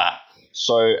behind that.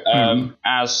 So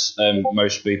as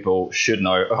most people should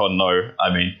know,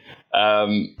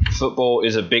 football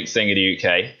is a big thing in the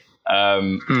UK.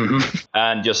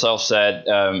 And yourself said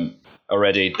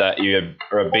already that you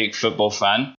are a big football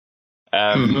fan.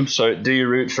 So do you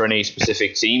root for any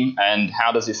specific team, and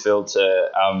how does it feel to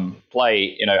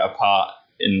play a part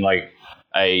in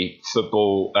a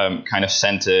football kind of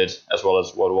centered as well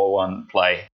as World War I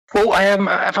play? Well,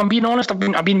 if I'm being honest,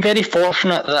 I've been very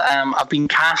fortunate that I've been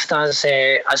cast as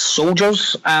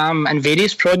soldiers in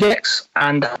various projects,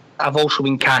 and I've also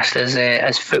been cast as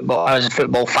a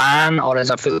football fan or as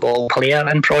a football player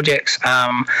in projects.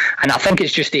 And I think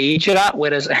it's just the age you're at.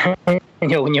 Whereas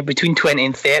when you're between 20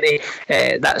 and 30,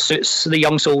 that suits the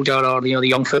young soldier or the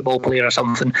young football player or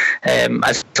something.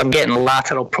 As I'm getting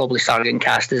later, I'll probably start getting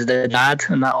cast as the dad,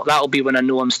 and that'll be when I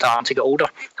know I'm starting to get older.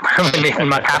 When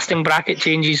my casting bracket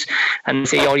changes and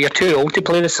say, "Oh, you're too old to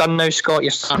play the son now, Scott.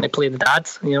 You're starting to play the dad."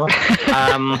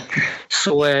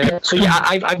 So yeah,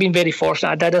 I've been very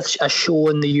fortunate. I did a show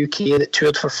in the UK that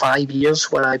toured for 5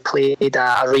 years, where I played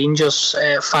a Rangers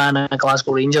fan and a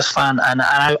Glasgow Rangers fan, and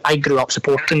I grew up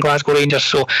supporting Glasgow Rangers,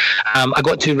 so I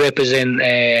got to represent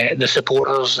the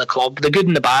supporters, the club, the good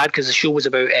and the bad, because the show was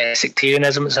about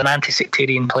sectarianism. It's an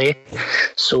anti-sectarian play,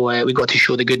 so we got to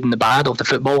show the good and the bad of the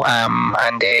football,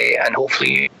 and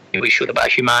hopefully we showed a bit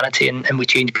of humanity, and we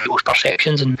changed people's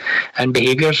perceptions and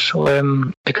behaviours,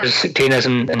 because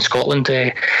sectarianism in Scotland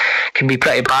can be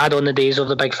pretty bad on the days of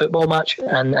the big football match,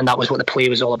 and that was what the play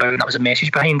was all about, and that was the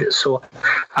message behind it. So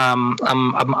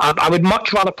I would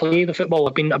much rather play the football.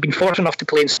 I've been fortunate enough to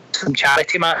play in some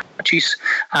charity matches,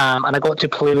 and I got to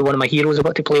play with one of my heroes. I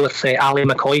got to play with Ali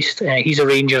McCoist. He's a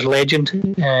Rangers legend.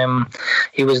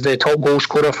 He was the top goal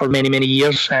scorer for many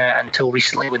years, until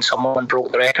recently when someone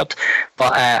broke the record.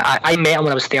 But I met him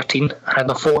when I was 13. I had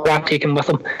a photograph taken with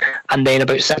him, and then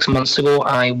about 6 months ago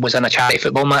I was in a charity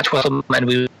football match with him, and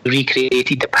we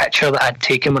recreated the picture that I'd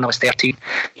taken when I was 13.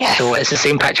 Yes. So it's the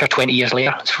same picture 20 years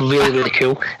later. It's really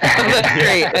cool. That's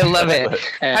great. I love it.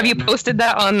 Have you posted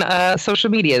that on social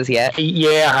medias yet?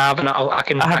 Yeah, I have, and I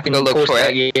can go look for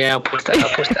it. Yeah, I'll post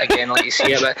it again, let you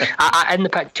see it. But in the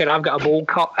picture, I've got a bowl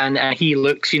cut, and he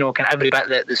looks, kind of every bit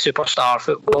the superstar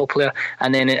football player.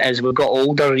 And then as we got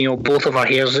older, both of our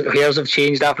hairs have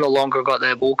changed. I've no longer got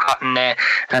the bowl cut,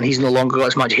 and he's no longer got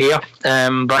as much hair.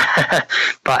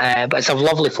 But it's a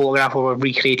lovely photograph where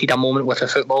we've recreated a moment with a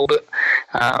football boot.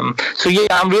 So yeah,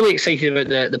 I'm really excited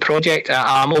about the project.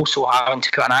 I'm also having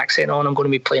to put an accent on. I'm going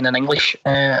to be playing an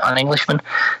Englishman.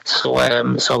 So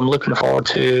I'm looking forward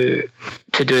to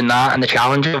doing that and the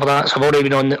challenge of that. So I've already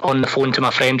been on the phone to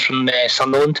my friends from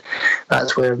Sunderland.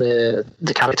 That's where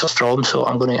the character's from. So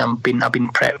I've been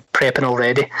prepping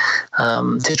already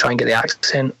to try and get the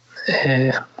accent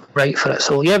right for it.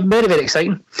 So yeah, very, very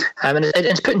exciting. And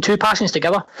it's putting two passions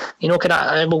together. You know,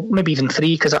 well, maybe even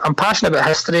three, because I'm passionate about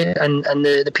history and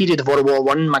the period of World War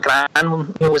One. My gran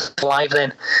was alive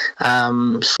then,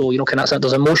 so you know,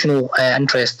 there's emotional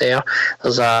interest there.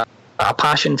 There's a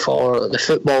passion for the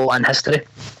football and history.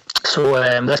 So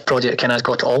this project kind of has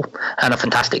got it all, and a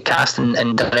fantastic cast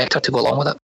and director to go along with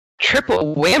it.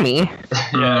 Triple whammy.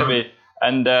 Yeah, I mean,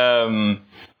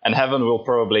 and Heaven will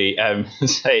probably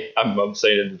say I'm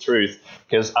saying the truth,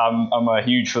 because I'm a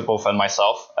huge football fan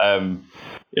myself.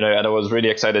 You know, and I was really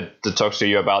excited to talk to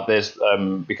you about this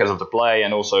because of the play,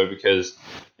 and also because,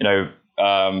 you know,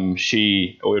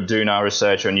 we're doing our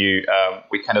research on you.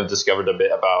 We kind of discovered a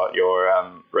bit about your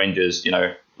Rangers, you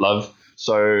know, love.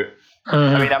 So,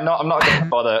 I mean, I'm not going to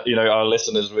bother, you know, our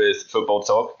listeners with football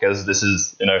talk, because this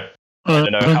is, you know, I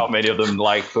don't know how many of them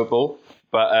like football.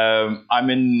 But I'm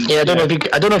in. Yeah, I don't know if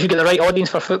you get the right audience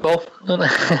for football.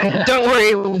 Don't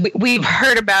worry, we've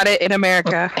heard about it in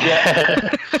America. Yeah,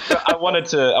 so I wanted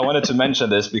to mention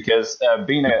this because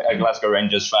being a Glasgow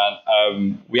Rangers fan,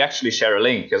 we actually share a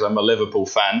link, because I'm a Liverpool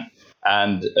fan,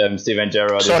 and Steven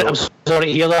Gerrard. I'm sorry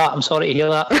to hear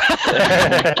that.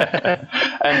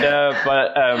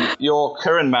 But your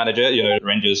current manager, you know,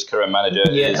 Rangers' current manager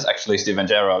is actually Steven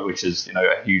Gerrard, which is, you know,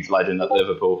 a huge legend at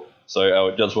Liverpool. So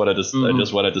I just wanted to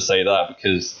say that,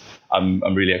 because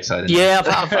I'm really excited. Yeah,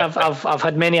 I've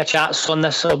had many chats on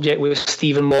this subject with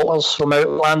Stephen Walters from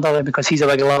Outlander, because he's a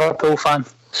regular Liverpool fan.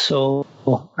 So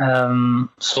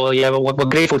yeah, we're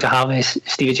grateful to have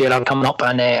Stevie Gerrard coming up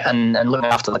and looking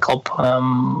after the club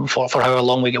for however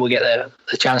long we get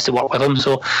the chance to work with him.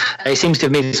 So it seems to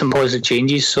have made some positive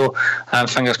changes. So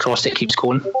fingers crossed it keeps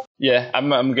going. Yeah,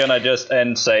 I'm gonna just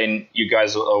end saying you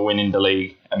guys are winning the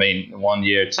league. I mean, 1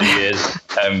 year, 2 years,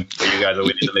 but you guys are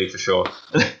winning the league for sure.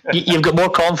 You've got more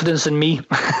confidence than me.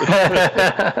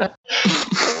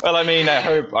 Well, I mean, I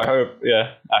hope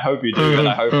you do, and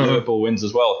I hope Liverpool wins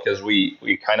as well, because we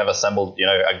kind of assembled, you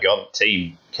know, a god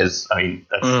team. Because I mean,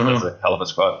 that's a hell of a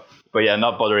squad. But yeah,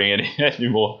 not bothering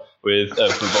anymore with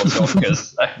football talk,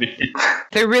 because I mean,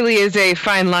 there really is a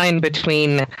fine line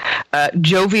between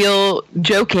jovial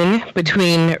joking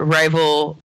between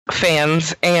rival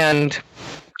fans and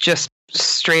just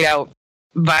straight out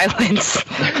violence.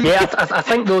 Yeah, I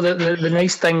think though the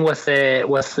nice thing with the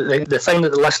thing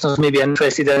that the listeners may be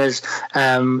interested in is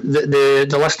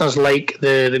the listeners like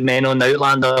the men on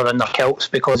Outlander and their kilts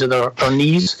because of their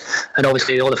knees, and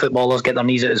obviously all the footballers get their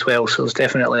knees out as well, so there's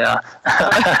definitely a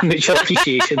mutual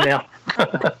appreciation there.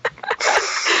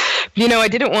 You know, I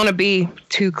didn't want to be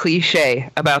too cliche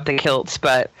about the kilts,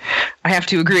 but I have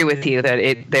to agree with you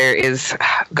that there is,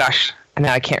 gosh,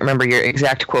 now I can't remember your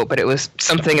exact quote, but it was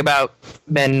something about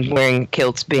men wearing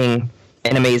kilts being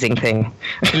an amazing thing.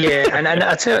 Yeah, and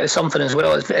I tell you something as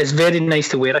well. It's very nice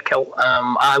to wear a kilt.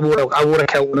 I wore a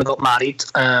kilt when I got married.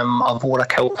 I've wore a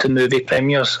kilt to movie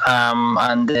premieres,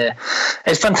 and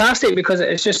it's fantastic because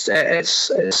it's just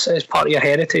it's part of your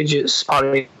heritage. It's part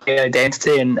of your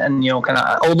identity, and you know, kind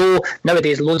of. Although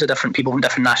nowadays loads of different people from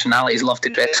different nationalities love to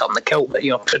dress up in the kilt, but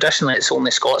you know, traditionally it's only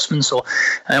Scotsmen. So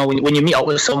when you meet up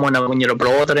with someone and when you're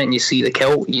abroad and you see the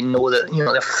kilt, you know that you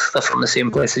know they're from the same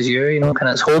place as you. You know, kind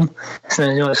of it's home.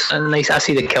 You know, it's nice. I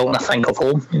see the kilt and I think of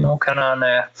home. You know, kind of,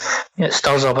 and it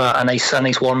stirs up a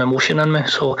nice warm emotion in me.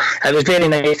 So it was very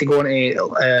nice to go onto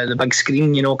the big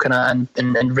screen. You know, kind of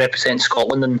and represent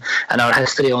Scotland and our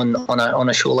history on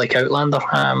a show like Outlander.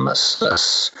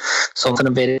 That's something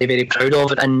I'm very, very proud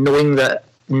of, and knowing that.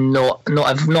 Not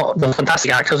the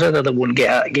fantastic actors out there that won't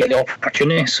get the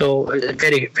opportunity. So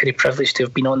very, very privileged to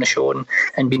have been on the show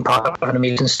and been part of an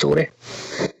amazing story.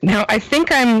 Now, I think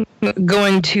I'm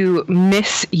going to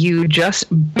miss you just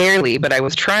barely, but I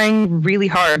was trying really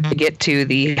hard to get to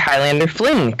the Highlander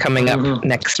Fling coming up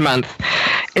next month.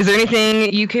 Is there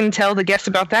anything you can tell the guests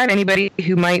about that? Anybody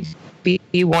who might be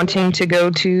wanting to go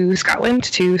to Scotland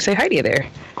to say hi to you there?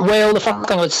 Well, the first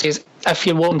thing I would say is if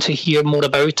you're wanting to hear more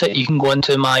about it, you can go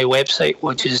into my website,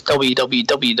 which is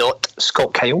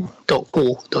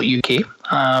www.scottkyle.co.uk,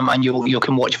 and you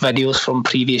can watch videos from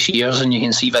previous years, and you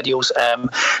can see videos.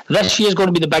 This year is going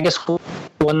to be the biggest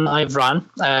one I've ran.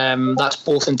 That's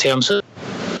both in terms of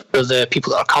the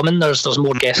people that are coming. There's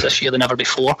more guests this year than ever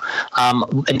before.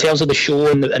 In terms of the show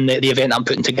and the event I'm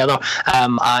putting together,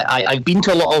 I've been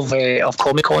to a lot of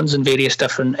Comic Cons and various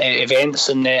different events,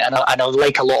 and I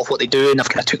like a lot of what they do, and I've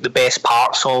kind of took the best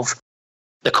parts of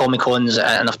the Comic Cons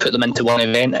and I've put them into one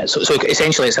event. So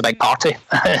essentially it's a big party,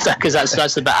 because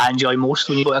that's the bit I enjoy most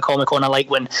when you go to a Comic Con. I like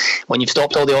when you've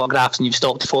stopped all the autographs and you've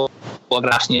stopped the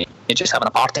photographs and you you're just having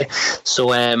a party.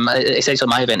 So essentially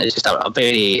my event is just a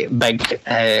very big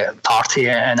party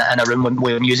in a room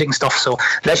with music and stuff. So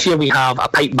this year we have a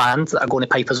pipe band that are going to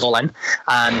pipe us all in,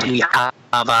 and we have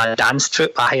a dance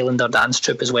troupe, a Highlander dance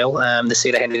troupe as well. The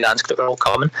Sarah Henry dance troupe are all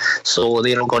coming, so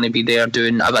they're all going to be there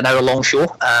doing an hour-long show,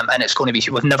 and it's going to be,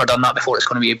 we've never done that before. It's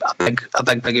going to be a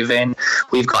big event.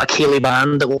 We've got a Cayley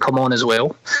band that will come on as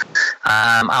well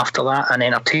after that, and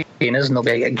entertainers, and there'll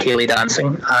be a Cayley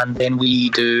dancing, and then we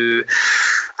do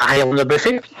a Highlander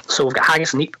buffet. So we've got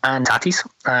haggis and neep and tatties,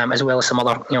 as well as some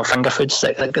other finger foods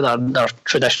that are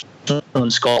traditional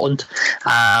in Scotland.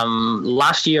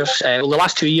 Last the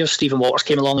last 2 years, Stephen Waters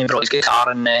came along and brought his guitar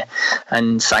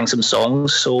and sang some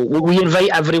songs. So we invite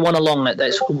everyone along.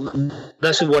 This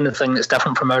is one of the things that's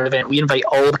different from our event. We invite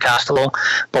all the cast along,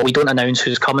 but we don't announce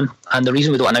who's coming. And the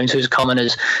reason we don't announce who's coming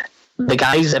is the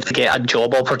guys, if they get a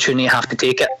job opportunity, have to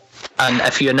take it. And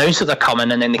if you announce that they're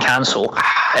coming and then they cancel,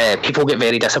 people get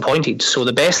very disappointed. So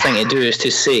the best thing to do is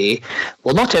to say,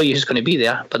 we'll not tell you who's going to be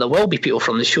there, but there will be people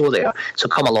from the show there. So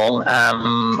come along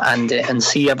and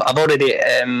see. I've already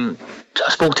I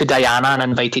spoke to Diana and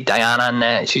invited Diana,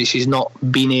 and she's not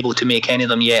been able to make any of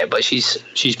them yet, but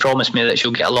she's promised me that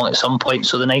she'll get along at some point.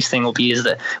 So the nice thing will be is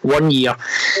that 1 year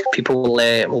people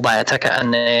will buy a ticket,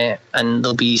 and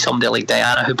there'll be somebody like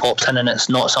Diana who pops in, and it's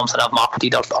not something I've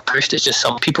marketed or pushed. It's just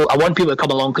some people. I want people to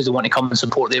come along because they want to come and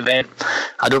support the event.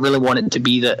 I don't really want it to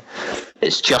be that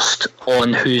it's just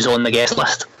on who's on the guest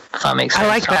list. If that makes sense. I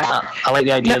like that. I like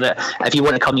the idea that if you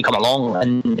want to come, you come along,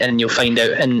 and you'll find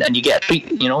out, and you get a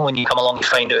treat. When you come along, you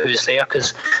find out who's there,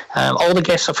 because all the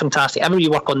guests are fantastic. Everybody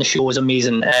you work on the show is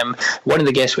amazing. One of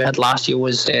the guests we had last year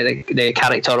was the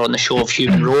character on the show of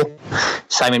Human Row,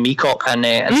 Simon Meacock, and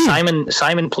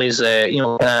Simon plays you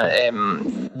would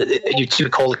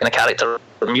call it a character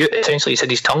mute. Essentially, he said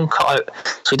his tongue cut out,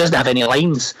 so he doesn't have any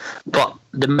lines. But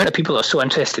the amount of people that are so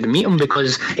interested to meet him,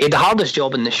 because he had the hardest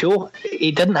job in the show.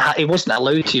 He wasn't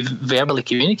allowed to verbally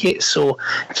communicate. So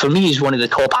for me, he's one of the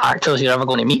top actors you're ever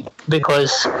going to meet,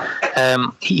 because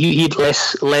he had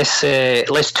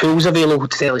less tools available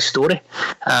to tell his story.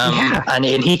 And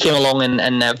he came along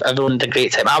and everyone had a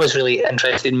great time. I was really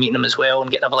interested in meeting him as well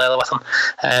and getting a leather with him.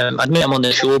 I'd met him on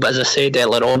the show, but as I said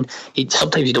earlier on,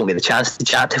 sometimes you don't get the chance to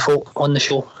chat to folk on the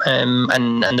show.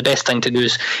 And the best thing to do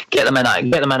is get them in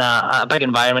a big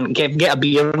environment, get a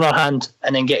beer in their hand,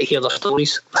 and then get to hear their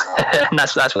stories. And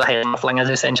that's what the Highlander fling is,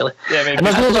 essentially. And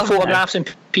there's loads of photographs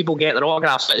and people get their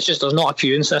autographs. It's just there's not a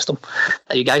queuing system.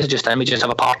 You guys are just in, we just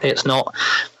have a party. It's not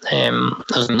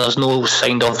there's no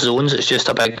signed off zones. It's just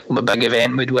a big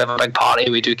event. We do have a big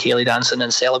party, we do Cayley dancing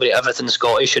and celebrate everything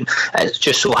Scottish, and it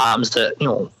just so happens that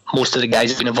most of the guys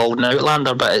have been involved in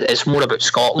Outlander, but it's more about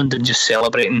Scotland and just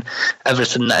celebrating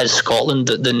everything that is Scotland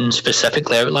than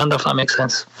specifically Outlander, if that makes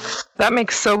sense. That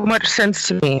makes so much sense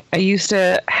to me. I used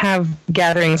to have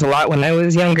gatherings a lot when I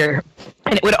was younger,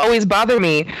 and it would always bother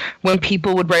me when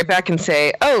people would write back and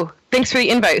say, "Oh, thanks for the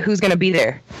invite. Who's going to be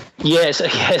there?" Yes.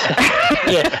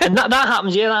 Yeah, and that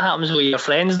happens. Yeah, that happens with your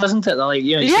friends, doesn't it? They're like,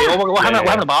 you say, "Oh, we're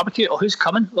having a barbecue. Oh, who's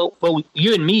coming?" Well,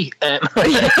 you and me.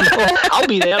 I'll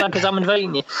be there because I'm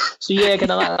inviting you. So yeah,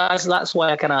 that's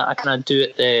why I kind of do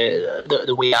it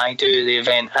the way I do the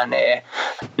event. And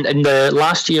in the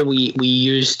last year we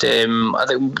used I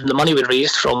think the money we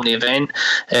raised from the event,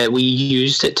 we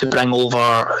used it to bring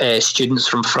over students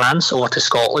from France over to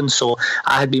Scotland. So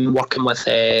I had been working with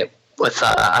a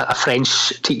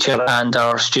French teacher and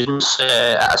our students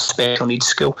at a special needs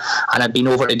school, and I'd been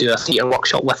over to do a theatre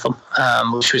workshop with them,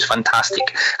 which was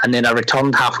fantastic. And then I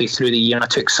returned halfway through the year, and I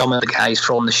took some of the guys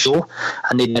from the show,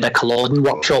 and they did a Culloden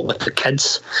workshop with the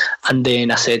kids. And then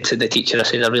I said to the teacher,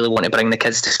 I really want to bring the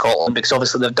kids to Scotland, because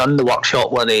obviously they've done the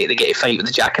workshop where they get to fight with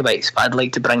the Jacobites, but I'd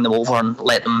like to bring them over and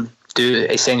let them do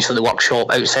essentially the workshop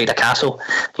outside a castle,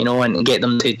 and get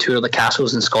them to tour the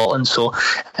castles in Scotland. So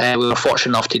we were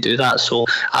fortunate enough to do that. So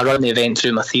I run the event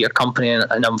through my theatre company, and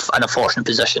I'm in a fortunate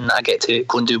position that I get to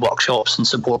go and do workshops and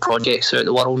support projects throughout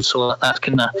the world. So that's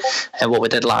kind of what we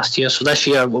did last year. So this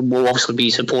year we'll obviously be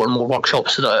supporting more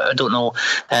workshops. So I don't know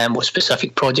what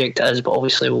specific project it is, but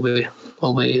obviously we'll be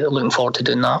looking forward to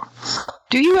doing that.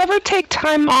 Do you ever take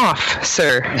time off,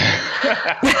 sir?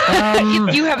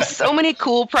 You have so many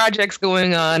cool projects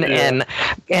going on, and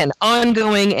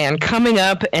ongoing and coming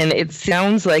up, and it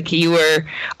sounds like you were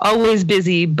always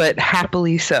busy, but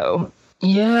happily so.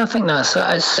 Yeah, I think that's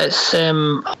it's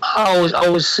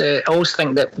I always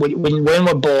think that when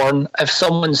we're born, if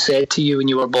someone said to you when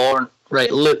you were born,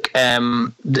 right, look,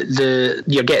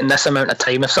 you're getting this amount of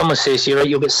time. If someone says to you, right,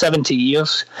 you'll get 70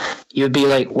 years, you'd be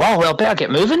like, wow, well, I better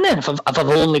get moving then if I've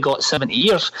only got 70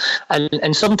 years.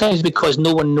 And sometimes because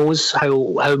no one knows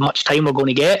how much time we're going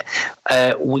to get,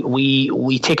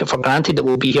 we take it for granted that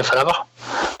we'll be here forever.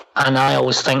 And I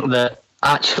always think that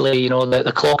actually,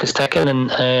 the clock is ticking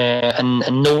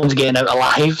and no one's getting out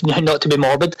alive. Not to be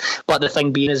morbid, but the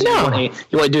thing being is you want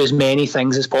to do as many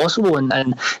things as possible,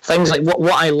 and things like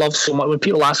what I love so much. When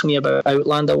people ask me about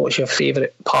Outlander, what's your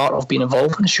favourite part of being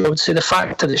involved in the show, I would say the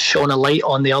fact that it's shone a light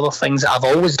on the other things that I've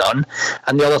always done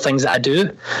and the other things that I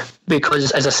do.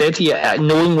 Because, as I said to you,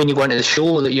 knowing when you go into the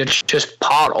show that you're just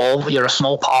you're a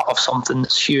small part of something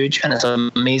that's huge and it's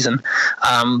amazing.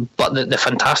 But the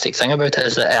fantastic thing about it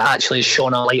is that it actually has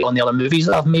shone a light on the other movies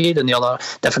that I've made and the other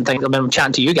different things. I mean, I'm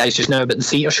chatting to you guys just now about the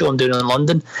theatre show I'm doing in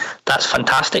London. That's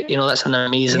fantastic. That's an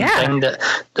amazing thing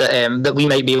that we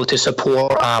might be able to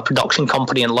support a production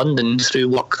company in London through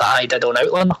work that I did on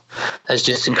Outlander. It's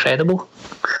just incredible.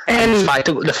 And the fact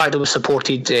that we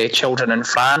supported children in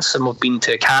France, and we've been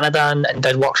to Canada and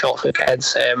did workshops with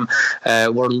kids. We're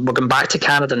going back to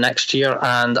Canada next year,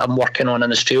 and I'm working on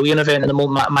an Australian event at the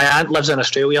moment. My aunt lives in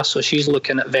Australia, so she's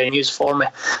looking at venues for me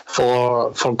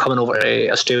for coming over to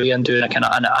Australia and doing a kind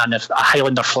of a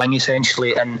Highlander fling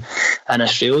essentially in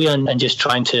Australia, and just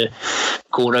trying to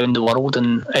go around the world.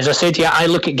 And as I said, I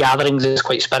look at gatherings as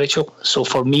quite spiritual. So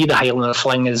for me, the Highlander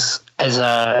fling is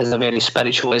a very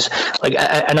spiritual. Is like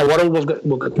in a world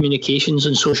we've got communications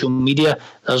and social media.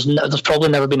 There's probably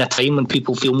never been a time when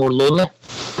people feel more lonely.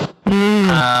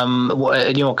 And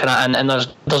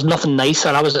there's nothing nicer.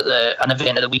 I was at an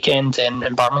event at the weekend in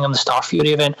Birmingham, the Star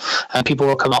Fury event, and people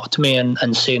were coming up to me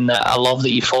and saying that I love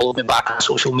that you followed me back on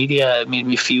social media. It made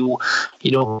me feel,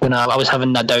 when I was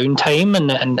having a downtime,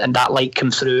 and that light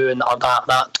came through, and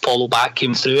that follow back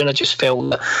came through, and I just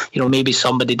felt that maybe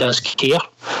somebody does care.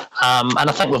 And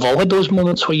I think we've all had those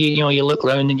moments where you look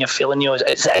around and you're feeling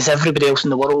it's everybody else in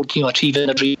the world achieving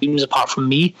their dreams apart from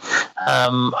me.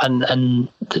 And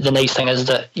the nice thing is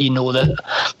that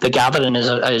that the gathering is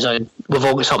we've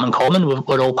all got something in common.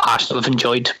 We're all passionate. We've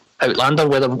enjoyed Outlander,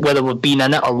 whether we've been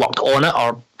in it or worked on it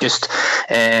or just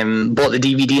bought the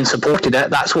DVD and supported it.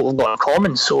 That's what we've got in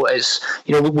common. So it's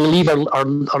we leave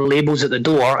our labels at the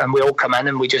door and we all come in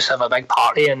and we just have a big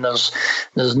party, and there's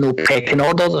no pecking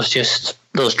order.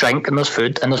 There's drink and there's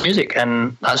food and there's music,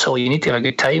 and that's all you need to have a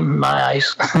good time in my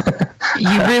eyes.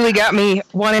 You really got me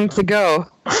wanting to go.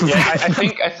 Yeah,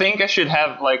 I think I should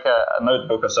have like a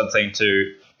notebook or something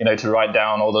to write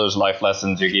down all those life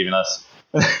lessons you're giving us.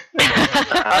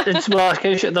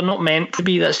 They're not meant to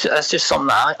be. That's just something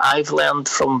that I've learned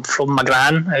from my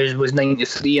gran, who was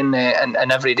 93, and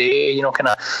every day,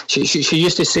 she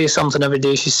used to say something every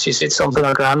day. She said something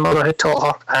her grandmother had taught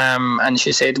her, and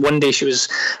she said one day she was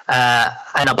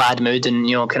in a bad mood and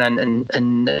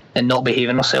and not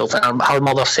behaving herself, and her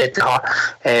mother said to her,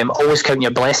 always count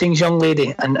your blessings, young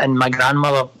lady. And my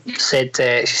grandmother said,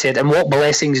 she said, and what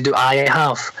blessings do I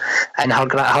have? And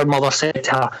her mother said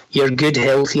to her, your good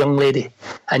health, young lady,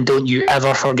 and don't you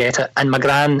ever forget it. And my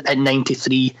gran at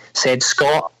 93 said,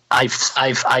 Scott, I've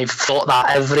thought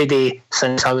that every day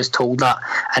since I was told that,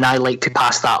 and I like to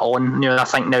pass that on. I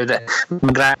think now that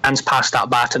my gran's passed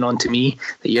that baton on to me,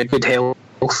 that your good health,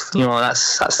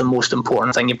 that's the most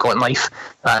important thing you've got in life.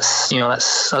 That's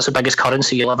the biggest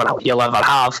currency you'll ever have.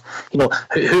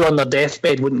 Who on their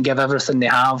deathbed wouldn't give everything they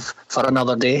have for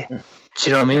another day? Do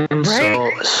you know what I mean?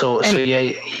 Right. So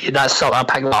yeah, that's something I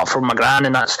picked up from my gran,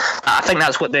 and I think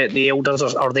that's what the elders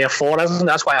are there for, isn't it?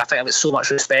 That's why I think I've so much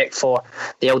respect for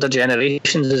the elder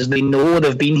generations, is they know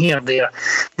they've been here,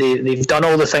 they've done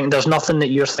all the things. There's nothing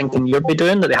that you're thinking you'll be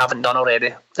doing that they haven't done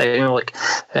already. There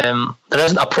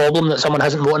isn't a problem that someone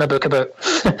hasn't written a book about.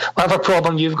 Whatever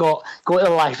problem you've got, go to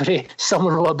the library,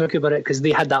 someone wrote a book about it because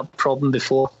they had that problem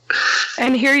before.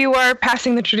 And here you are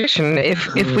passing the tradition.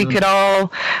 If we could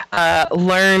all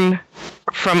learn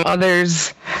from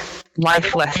others'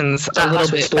 life lessons a little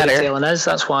bit better. Storytelling is.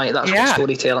 That's what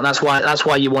storytelling. That's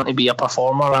why you want to be a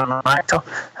performer and an actor.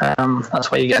 That's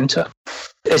why you get into it.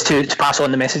 Is to pass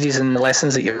on the messages and the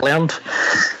lessons that you've learned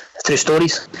through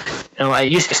stories. I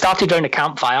started around a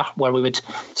campfire where we would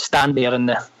stand there in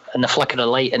in the flicker of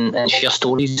light and share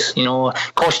stories. You know,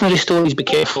 cautionary stories. Be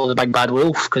careful of the big bad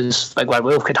wolf, because big bad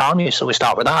wolf could harm you. So we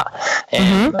start with that,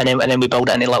 and then we build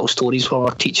it into little stories where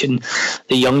we're teaching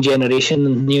the young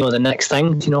generation, you know, the next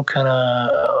thing. You know, kind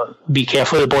of be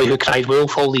careful of the boy who cried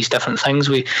wolf. All these different things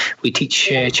we teach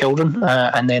children,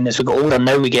 and then as we get older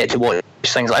now, we get to watch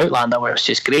things like Outlander, where it's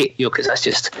just great, you know, because that's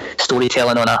just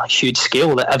storytelling on a huge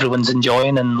scale that everyone's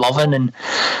enjoying and loving. And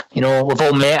you know, we've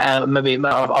all met maybe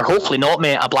or hopefully not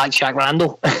met a Black Jack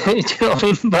Randall. Do you know what I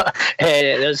mean? But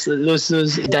there's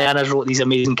those Diana's wrote these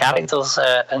amazing characters,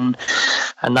 and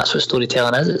that's what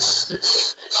storytelling is.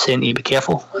 It's saying to you, be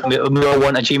careful. We all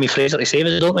want a Jamie Fraser to save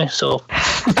us, don't we? So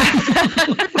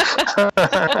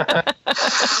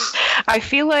I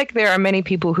feel like there are many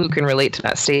people who can relate to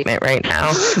that statement right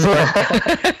now.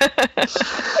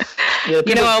 Yeah,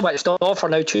 you know, switched off are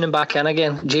now tuning back in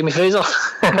again. Jamie Fraser.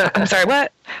 I'm sorry,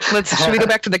 what? Should we go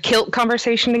back to the kilt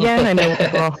conversation again? I know.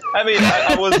 Well. I mean,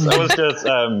 I was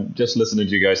just listening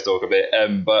to you guys talk a bit,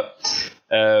 but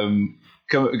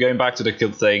going back to the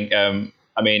kilt thing.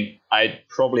 I mean, I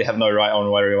probably have no right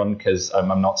on wearing one because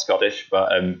I'm not Scottish,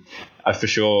 but I for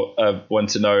sure want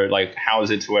to know, like, how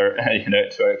is it to wear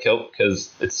a kilt,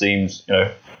 because it seems, you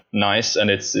know, nice, and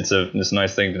it's a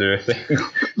nice thing to do, I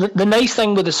think. The nice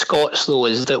thing with the Scots though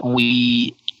is that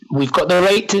we've got the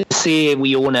right to say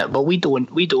we own it, but we don't.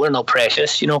 We're not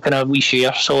precious, you know. Kind of we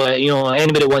share. So you know,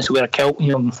 anybody wants to wear a kilt,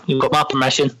 you know, you've got my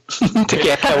permission to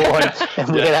get a kilt on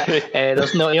and wear it.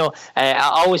 There's no, you know. I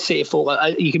always say to folk,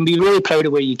 you can be really proud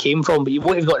of where you came from, but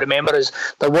what you've got to remember is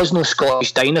there was no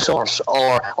Scottish dinosaurs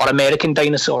or American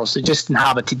dinosaurs. They just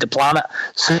inhabited the planet.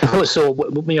 So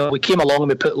you know, we came along and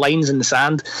we put lines in the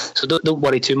sand. So don't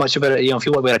worry too much about it. You know, if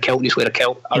you want to wear a kilt, just wear a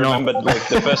kilt. I remember like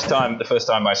the first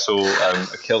time I saw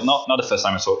a kilt. Not the first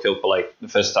time I saw a kilt, but like the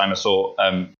first time I saw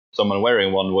someone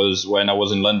wearing one was when I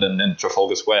was in London in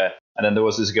Trafalgar Square, and then there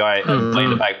was this guy playing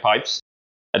the bagpipes,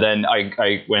 and then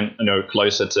I went, you know,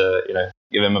 closer to, you know,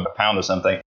 give him a pound or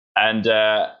something, and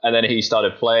then he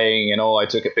started playing, and I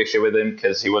took a picture with him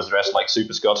because he was dressed like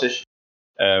super Scottish.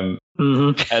 And so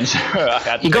I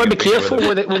had to you got to be careful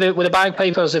with the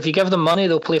bagpipers. If you give them money,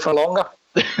 they'll play for longer.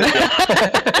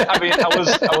 I mean, I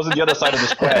was on the other side of the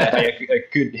square. I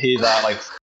could hear that, like,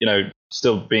 you know,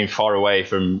 still being far away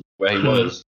from where he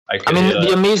was. I mean,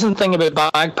 the amazing thing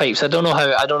about bagpipes, I don't know how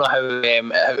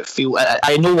it feels.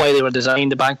 I know why they were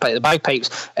designed. The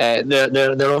bagpipes,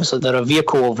 they're obviously they're a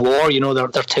vehicle of war. You know, they're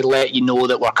to let you know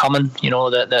that we're coming. You know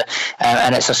that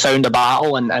and it's a sound of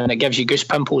battle, and it gives you goose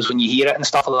pimples when you hear it and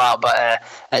stuff like that. But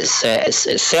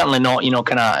it's certainly not, you know,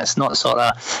 kind of, it's not sort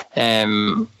of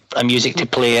a music to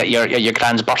play at your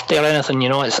grand's birthday or anything, you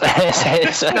know. It's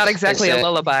not exactly a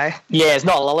lullaby. Yeah, it's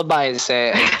not a lullaby. It's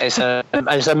an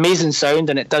amazing sound,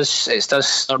 and it does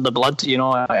stir the blood, you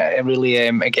know. It really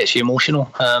it gets you emotional.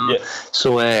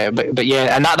 So, but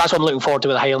yeah, and that's what I'm looking forward to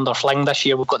with the Highlander Fling this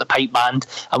year. We've got the pipe band,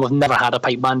 and we've never had a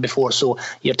pipe band before. So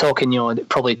you're talking, you know,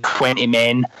 probably 20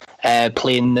 men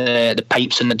playing the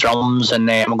pipes and the drums, and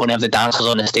we're going to have the dancers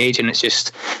on the stage, and it's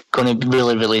just going to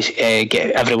really, really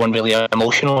get everyone really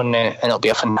emotional, and it'll be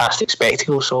a fantastic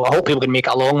spectacle. So I hope people can make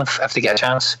it along if they get a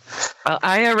chance. Well,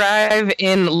 I arrive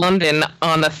in London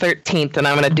on the 13th, and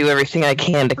I'm going to do everything I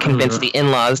can to convince the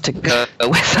in-laws to go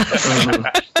with us.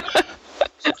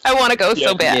 I want to go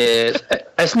so bad. Yeah,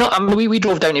 it's not. I mean, we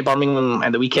drove down to Birmingham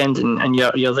at the weekend, and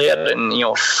you're there in, you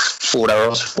know, 4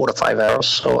 to 5 hours.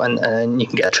 So and you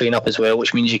can get a train up as well,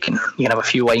 which means you can have a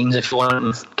few wines if you want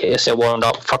and get yourself warmed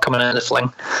up for coming out of the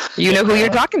Fling. You know who you're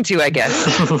talking to, I guess.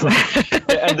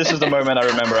 And this is the moment I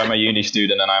remember I'm a uni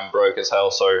student and I'm broke as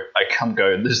hell, so I can't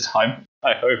go this time.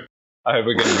 I hope I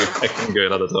can go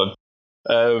another time.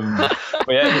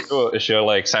 But yeah, sure,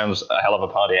 like, sounds a hell of a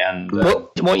party. And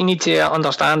what you need to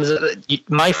understand is that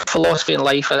my philosophy in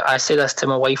life, I say this to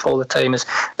my wife all the time, is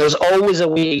there's always a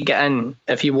way to get in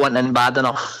if you want in bad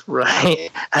enough,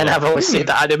 right? And I've always said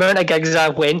that. The amount of gigs I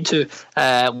went to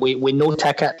with no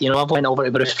ticket, you know, I've went over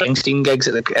to Bruce Springsteen gigs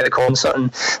at the concert,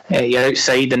 and you're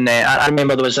outside, and I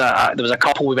remember there was a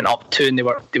couple we went up to, and they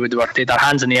had their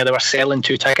hands in the air. They were selling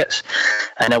 2 tickets,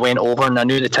 and I went over, and I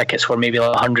knew the tickets were maybe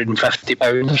like £150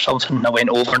 or something. And I went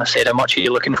over and I said, how much are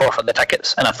you looking for the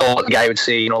tickets? And I thought the guy would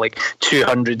say, you know, like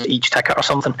 200 each ticket or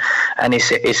something. And he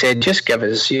said, just give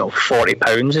us, you know,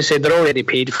 £40. He said they're already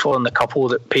paid for, and the couple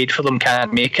that paid for them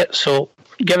can't make it. So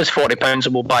give us £40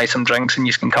 and we'll buy some drinks and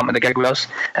you can come to the gig with us.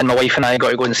 And my wife and I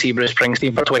got to go and see Bruce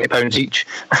Springsteen for £20 each.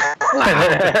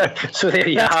 So there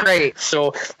you are. Great.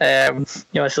 So, you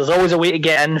know, so there's always a way to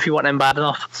get in if you want in bad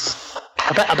enough.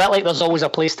 A bit like there's always a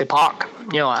place to park.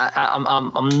 You know,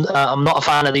 I'm not a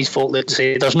fan of these folk that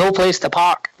say there's no place to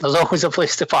park. There's always a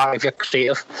place to park if you're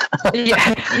creative.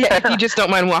 yeah, if you just don't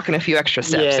mind walking a few extra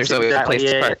steps, Yes, there's always a place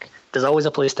to park. There's always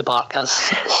a place to park.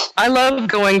 I love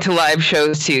going to live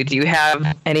shows too. Do you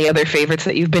have any other favorites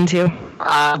that you've been to?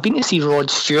 I've been to see Rod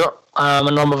Stewart on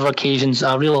a number of occasions.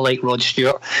 I really like Rod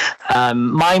Stewart.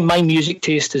 My music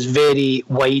taste is very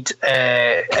wide.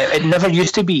 It never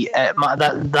used to be.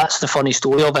 That's the funny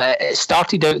story of it. It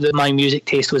started out that my music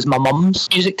taste was my mum's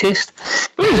music taste.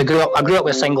 Because I grew up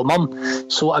with a single mum,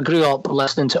 so I grew up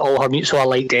listening to all her music. So I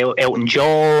liked Elton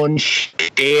John,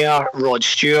 Cher, Rod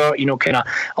Stewart, you know, kind of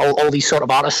all these sort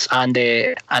of artists. And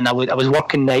I was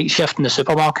working night shift in the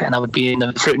supermarket, and I would be in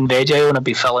the fruit and veg aisle, and I'd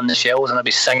be filling the shelves, and I'd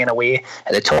be singing away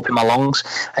at the top of my lungs.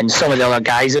 And some of the other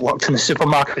guys that worked in the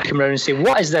supermarket would come around and say,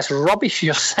 "What is this rubbish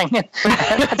you're singing?"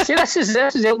 And I'd say, "This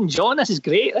is Elton John. This is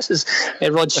great. This is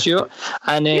Rod Stewart."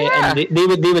 And they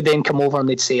would then come over and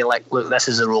they'd say, like, "Look, this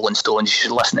is the Rolling Stones. You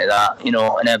should listen to that," you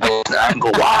know. And I'd listen to that and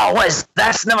go, "Wow, what is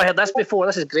this? Never heard this before.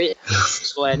 This is great."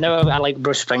 So now I like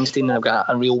Bruce Springsteen, and I've got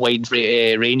a real wide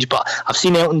range. But I've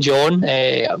seen Elton John.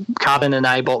 Karen and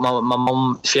I bought my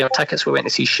mum Cher tickets. We went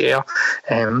to see Cher.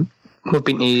 We've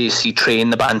been to see Train,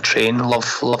 the band Train. Love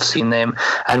seeing them,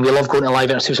 and we love going to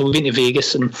live entertainment. So we've been to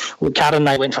Vegas, and Karen and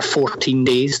I went for 14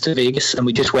 days to Vegas, and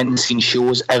we just went and seen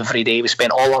shows every day. We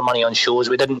spent all our money on shows.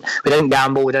 We didn't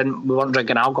gamble. We weren't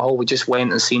drinking alcohol. We just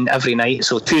went and seen every night.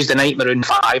 So Tuesday night, Maroon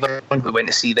 5, we went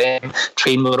to see them.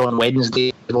 Train, we were on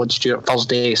Wednesday. Rod Stewart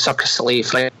Thursday. Circus Soleil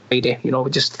Friday. You know,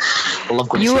 we love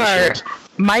going to see shows.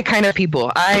 My kind of people.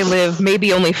 I live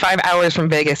maybe only 5 hours from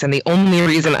Vegas, and the only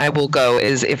reason I will go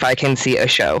is if I can see a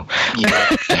show.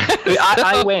 Yeah.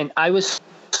 I went. I was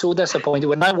so disappointed.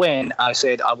 When I went, I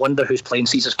said, I wonder who's playing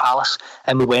Caesar's Palace.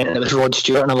 And we went, and it was Rod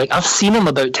Stewart. And I'm like, I've seen him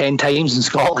about 10 times in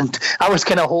Scotland. I was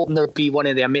kind of hoping there'd be one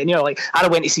of them. You know, like, I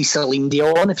went to see Celine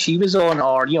Dion if she was on,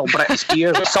 or, you know, Britney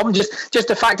Spears or something. Just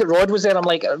the fact that Rod was there, I'm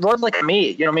like, Rod's like a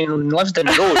mate, you know what I mean? He lives down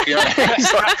the road, you know.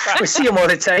 So we see him all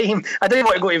the time. I didn't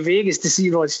want to go to Vegas to see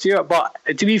Rod Stewart, but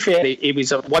to be fair, he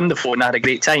was wonderful and I had a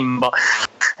great time. But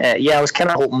yeah, I was kind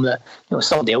of hoping that, you know,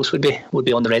 somebody else would be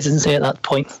on the residency at that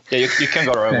point. Yeah, you can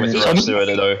go around with Rod Stewart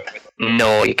though.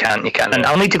 No, you can't. And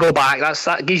I'll need to go back.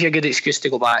 That gives you a good excuse to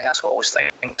go back. That's what I always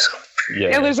think. So.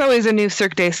 Yeah, there's always a new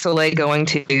Cirque du Soleil going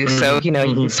to, so, you know,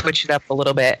 you can switch it up a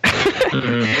little bit.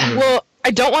 Well, I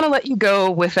don't want to let you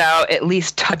go without at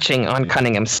least touching on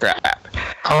Cunningham Scrap.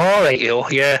 All right,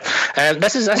 yeah.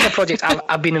 This is a project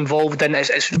I've been involved in.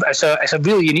 It's a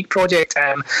really unique project.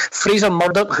 Fraser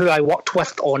Murdoch, who I worked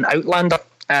with on Outlander,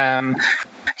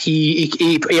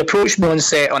 he approached me on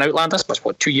set on Outlander,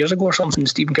 what, 2 years ago or something.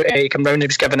 Stephen came round and he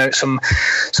was giving out some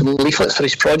leaflets for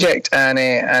his project, and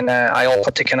I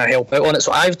offered to kind of help out on it.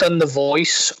 So I've done the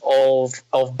voice of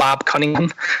Bab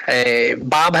Cunningham.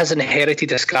 Bab has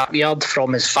inherited a scrapyard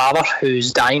from his father,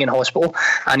 who's dying in hospital,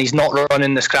 and he's not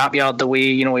running the scrapyard the way,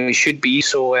 you know, he should be.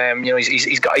 So you know,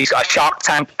 he's got a shark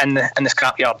tank in the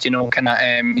scrapyard. You know, kind of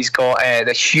he's got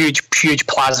the huge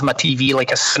plasma TV,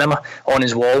 like a cinema, on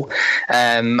his wall.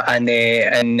 And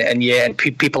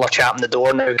people are chatting the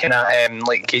door now, kind of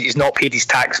like he's not paid his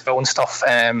tax bill and stuff.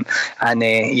 The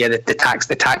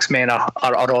tax men are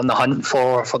on the hunt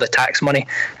for the tax money,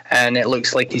 and it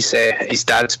looks like his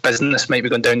dad's business might be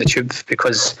going down the tube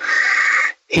because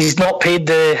he's not paid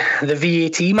the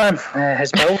VAT man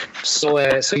his bill. So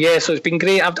it's been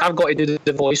great. I've got to do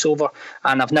the voiceover,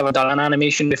 and I've never done an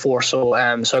animation before, so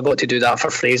I got to do that for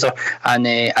Fraser, and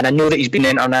I know that he's been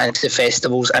entering into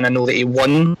festivals, and I know that he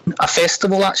won a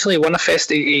festival. Actually, he won a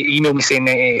fest. He emailed me saying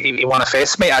he won a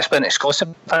fest, mate. Actually, an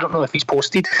exclusive. I don't know if he's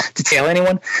posted to tell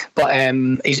anyone, but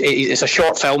it's a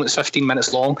short film. It's 15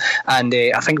 minutes long, and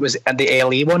I think it was the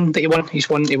LA one that he won.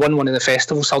 He won one of the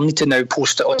festivals. So I'll need to now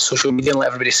post it on social media and let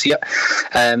everybody see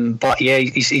it. But yeah,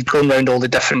 he's going around all the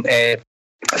different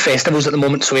festivals at the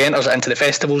moment, so he enters it into the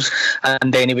festivals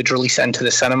and then he would release it into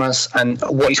the cinemas, and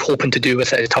what he's hoping to do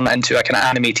with it is turn it into a kind of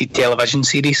animated television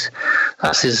series.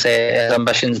 That's his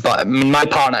ambitions. But I mean, my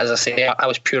part in it, as I say, I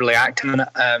was purely acting in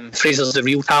it. Fraser's the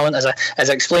real talent, as I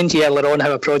explained to you earlier on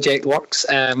how a project works.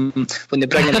 When they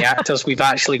bring in the actors, we've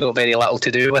actually got very little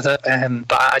to do with it,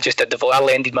 but I just did I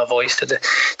lended my voice to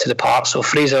the part. So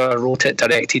Fraser wrote it,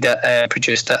 directed it,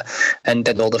 produced it, and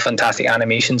did all the fantastic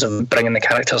animations of bringing the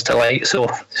characters to light. So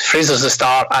Fraser's the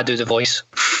star, I do the voice.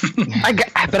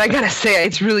 But I gotta say,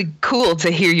 it's really cool to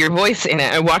hear your voice in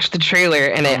it. I watched the trailer,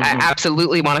 and I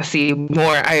absolutely want to see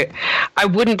more. I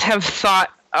wouldn't have thought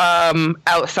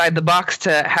outside the box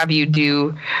to have you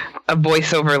do a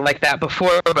voiceover like that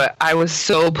before, but I was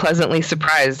so pleasantly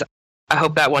surprised. I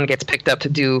hope that one gets picked up to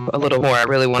do a little more. I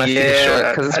really want to see the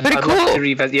short because it's pretty cool.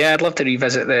 I'd love to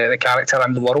revisit the character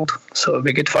around the world, so it'd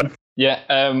be good fun. Yeah,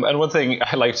 and one thing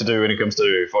I like to do when it comes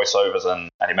to voiceovers and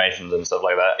animations and stuff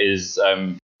like that is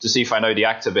to see if I know the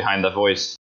actor behind the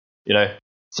voice, you know.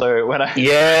 So when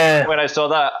I saw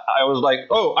that, I was like,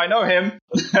 oh, I know him.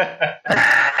 The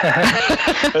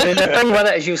thing with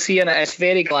it is you'll see in it, it's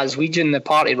very Glaswegian. The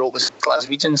part he wrote was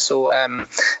Glaswegian, so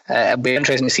it'll be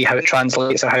interesting to see how it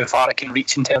translates or how far it can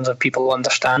reach in terms of people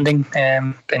understanding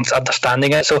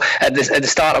it. So at the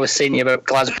start I was saying to you about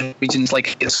Glaswegian's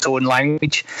like its own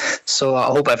language, so I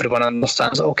hope everyone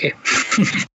understands it okay.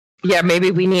 Yeah, maybe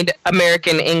we need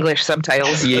American English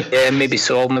subtitles. Yeah, maybe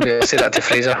so. Maybe I'll say that to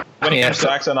Fraser. When it comes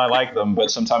to accent, I like them, but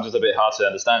sometimes it's a bit hard to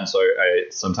understand. So I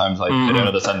don't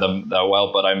understand them that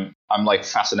well. But I'm like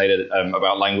fascinated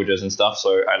about languages and stuff.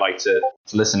 So I like to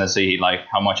listen and see like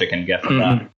how much I can get from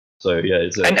that. So yeah,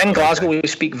 in Glasgow we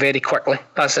speak very quickly.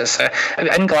 That's it.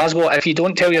 In Glasgow, if you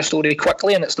don't tell your story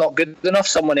quickly and it's not good enough,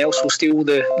 someone else will steal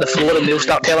the floor and they'll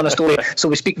start telling a story. So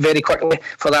we speak very quickly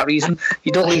for that reason.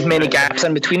 You don't leave many gaps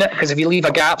in between it, because if you leave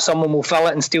a gap, someone will fill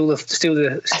it and steal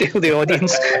the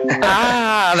audience.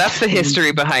 That's the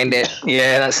history behind it.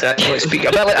 Yeah, that's it. We speak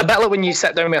a bit like when you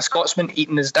sit down with a Scotsman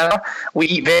eating his dinner. We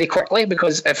eat very quickly,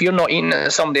 because if you're not eating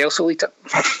it, somebody else will eat it.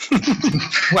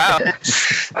 Wow.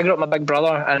 I grew up with my big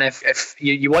brother, and if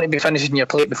you want to be finishing your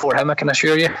plate before him, I can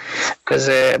assure you, because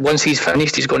once he's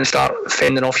finished, he's going to start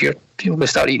fending off people will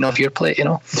start eating off your plate, you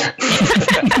know.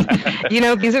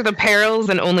 These are the perils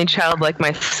an only child like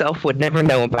myself would never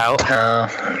know about.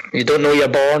 You don't know you're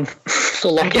born. So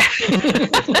lucky.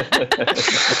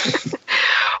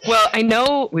 Well, I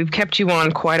know we've kept you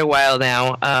on quite a while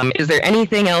now. Is there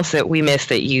anything else that we missed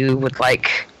that you would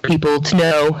like people to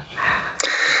know?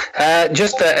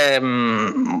 Just that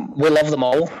we love them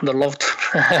all. They're loved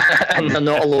and they're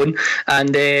not alone.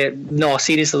 And no,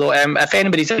 seriously though, if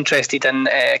anybody's interested in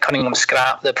Cunningham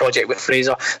Scrap, the project with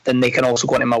Fraser, then they can also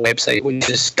go onto my website, which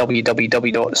is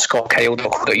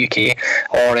www.scottkyle.co.uk,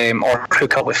 or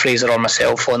hook up with Fraser or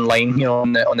myself online,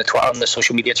 on the Twitter and the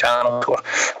social media channel.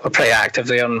 We're pretty active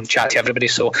there and chat to everybody.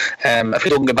 So if we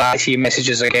don't get back to you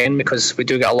messages again, because we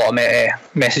do get a lot of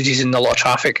messages and a lot of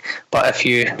traffic, but if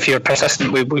you're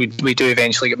persistent, we do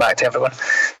eventually get back to everyone.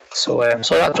 So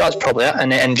that's probably it.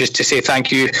 And just to say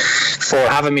thank you for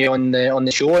having me on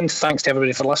the show, and thanks to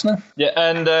everybody for listening. Yeah,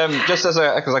 and just as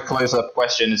a close-up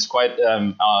question, it's quite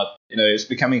it's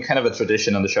becoming kind of a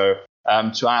tradition on the show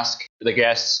to ask the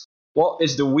guests, what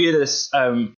is the weirdest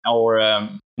or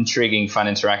intriguing fan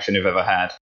interaction you've ever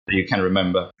had that you can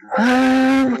remember?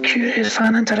 Curious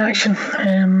fan interaction.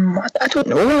 I don't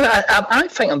know. I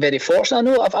think I'm very fortunate. I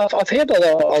know I've heard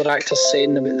other actors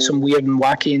saying about some weird and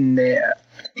wacky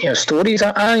stories.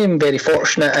 I am very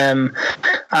fortunate.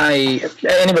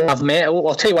 Anyone I've met,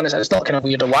 I'll tell you one. It's not kind of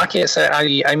weird or wacky. It's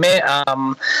I met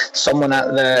someone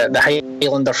at the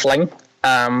Highlander Fling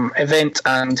event,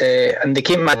 and they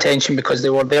came to my attention because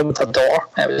they were there with her daughter.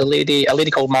 It was a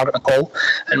lady called Margaret McCall,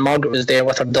 and Margaret was there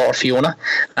with her daughter Fiona.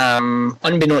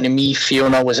 Unbeknown to me,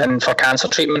 Fiona was in for cancer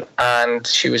treatment, and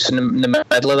she was in the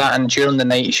middle of that, and during the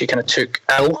night she kind of took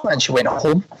ill and she went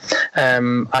home,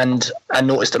 and I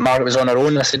noticed that Margaret was on her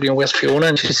own. I said, where's Fiona?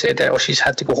 And she said, she's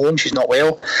had to go home, she's not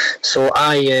well. So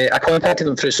I contacted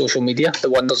them through social media,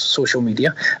 the wonders of social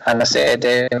media, and I said,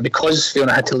 because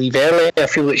Fiona had to leave early, I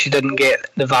feel that she didn't get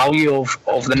the value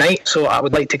of the night, so I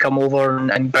would like to come over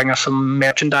and bring her some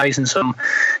merchandise and some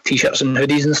t-shirts and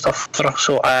hoodies and stuff for her.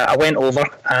 So I went over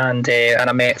and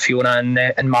I met Fiona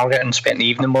and Margaret and spent the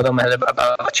evening with them, had a bit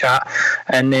of a chat,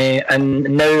 and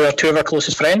now we're two of our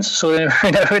closest friends, so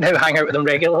we now hang out with them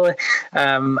regularly,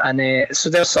 so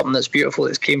there's something that's beautiful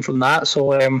that's came from that.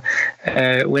 So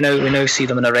we now see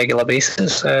them on a regular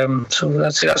basis, so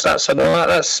that's I know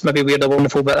that's maybe weird or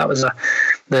wonderful, but that was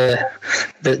the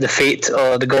fate,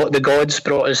 or the gods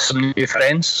brought us some new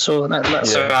friends. So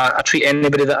that's how I treat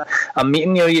anybody that I'm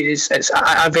meeting.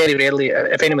 I very rarely,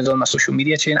 if anyone's on my social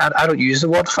media chain, I don't use the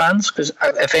word fans, because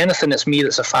if anything, it's me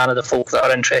that's a fan of the folk that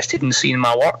are interested in seeing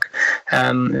my work.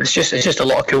 It's just a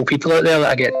lot of cool people out there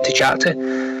that I get to chat to.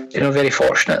 Very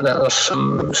fortunate that there's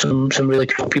some really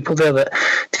cool people there that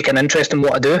take an interest in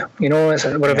what I do.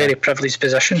 We're a very privileged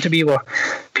position to be, where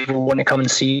people want to come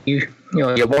and see your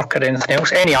work or anything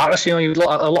else. Any artist, you've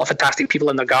got a lot of fantastic people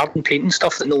in their garden painting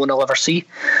stuff that no one will ever see,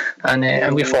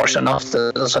 and we're fortunate enough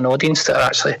that there's an audience that are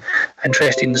actually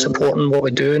interested in supporting what we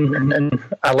do and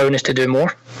allowing us to do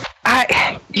more.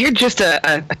 You're just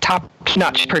a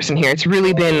top-notch person here. It's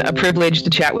really been a privilege to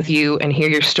chat with you and hear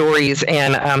your stories,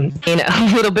 and gain a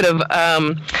little bit of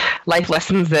life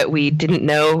lessons that we didn't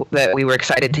know that we were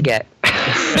excited to get.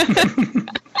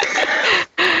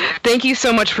 Thank you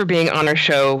so much for being on our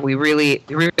show. We really,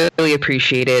 really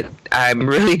appreciate it. I'm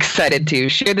really excited to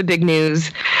share the big news.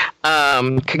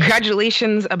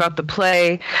 Congratulations about the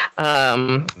play,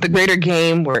 the greater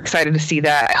game. We're excited to see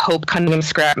that. I hope Cunningham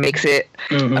Scrap makes it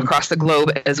across the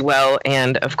globe as well.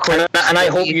 And of course, and I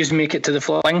hope you make it to the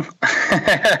fling.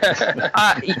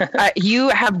 You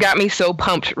have got me so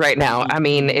pumped right now. I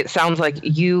mean, it sounds like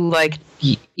you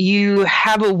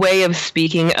have a way of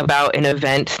speaking about an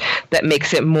event that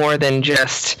makes it more than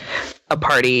just a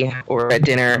party or a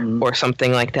dinner or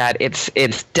something like that.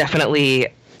 It's definitely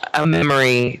a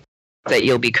memory that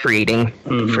you'll be creating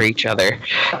for each other,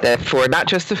 that for not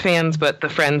just the fans but the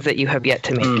friends that you have yet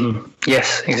to make.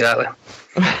 Yes, exactly.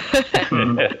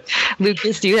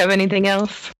 Lucas, do you have anything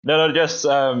else? No, just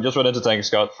wanted to thank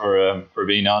Scott for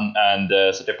being on, and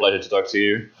such a pleasure to talk to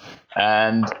you.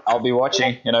 And I'll be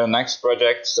watching, next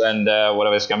projects and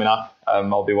whatever's coming up.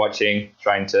 I'll be watching,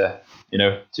 trying to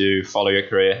follow your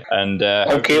career. And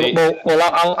okay, well,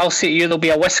 I'll say to you, there'll be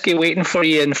a whiskey waiting for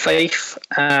you in Fife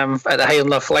at the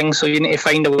Highlander Fling, so you need to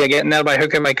find a way of getting there by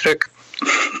hook or by crook.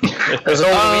 There's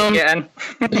always a way to get in.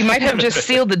 You might have just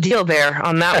sealed the deal there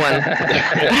on that one.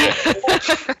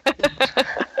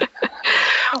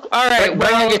 All right,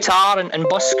 bring a guitar and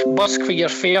busk for your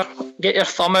fare. Get your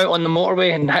thumb out on the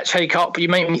motorway and hitchhike up. You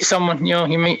might meet someone.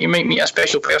 You might meet a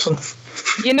special person.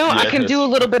 I can do a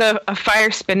little bit of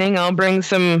fire spinning. I'll bring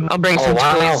some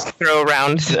toys to throw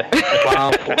around.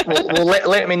 Wow. Well,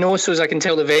 let me know so as I can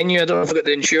tell the venue. I don't know if I've got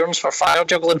the insurance for fire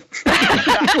juggling.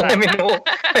 Let me know.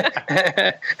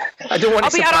 I don't want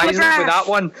to surprise them with that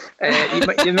one.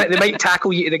 They might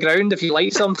tackle you to the ground if you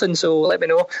light something, so let me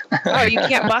know. Oh, you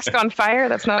can't busk on fire?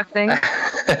 That's not a thing?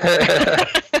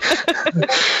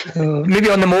 Maybe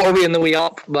on the motorway on the way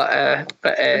up, but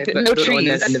no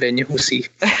trees. In the venue, we'll see.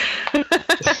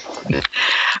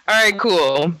 All right,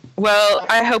 cool. Well,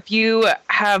 I hope you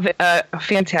have a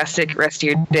fantastic rest of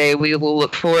your day. We will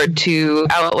look forward to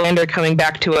Outlander coming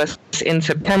back to us in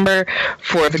September,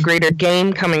 for the greater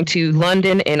game coming to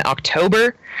London in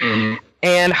October.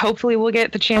 And hopefully we'll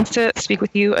get the chance to speak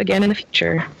with you again in the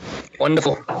future.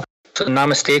 Wonderful. So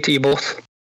namaste to you both.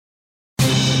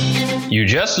 You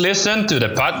just listened to the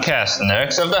podcast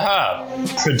Nerds of the Hub,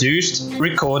 produced,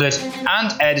 recorded,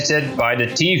 and edited by the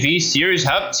TV Series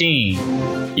Hub team.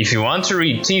 If you want to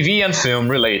read TV and film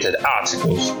related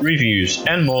articles, reviews,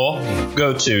 and more,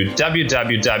 go to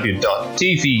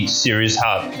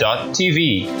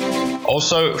www.tvserieshub.tv.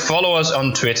 Also, follow us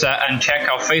on Twitter and check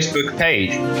our Facebook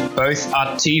page, both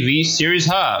at TV Series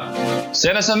Hub.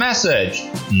 Send us a message.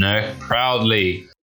 Nerd proudly.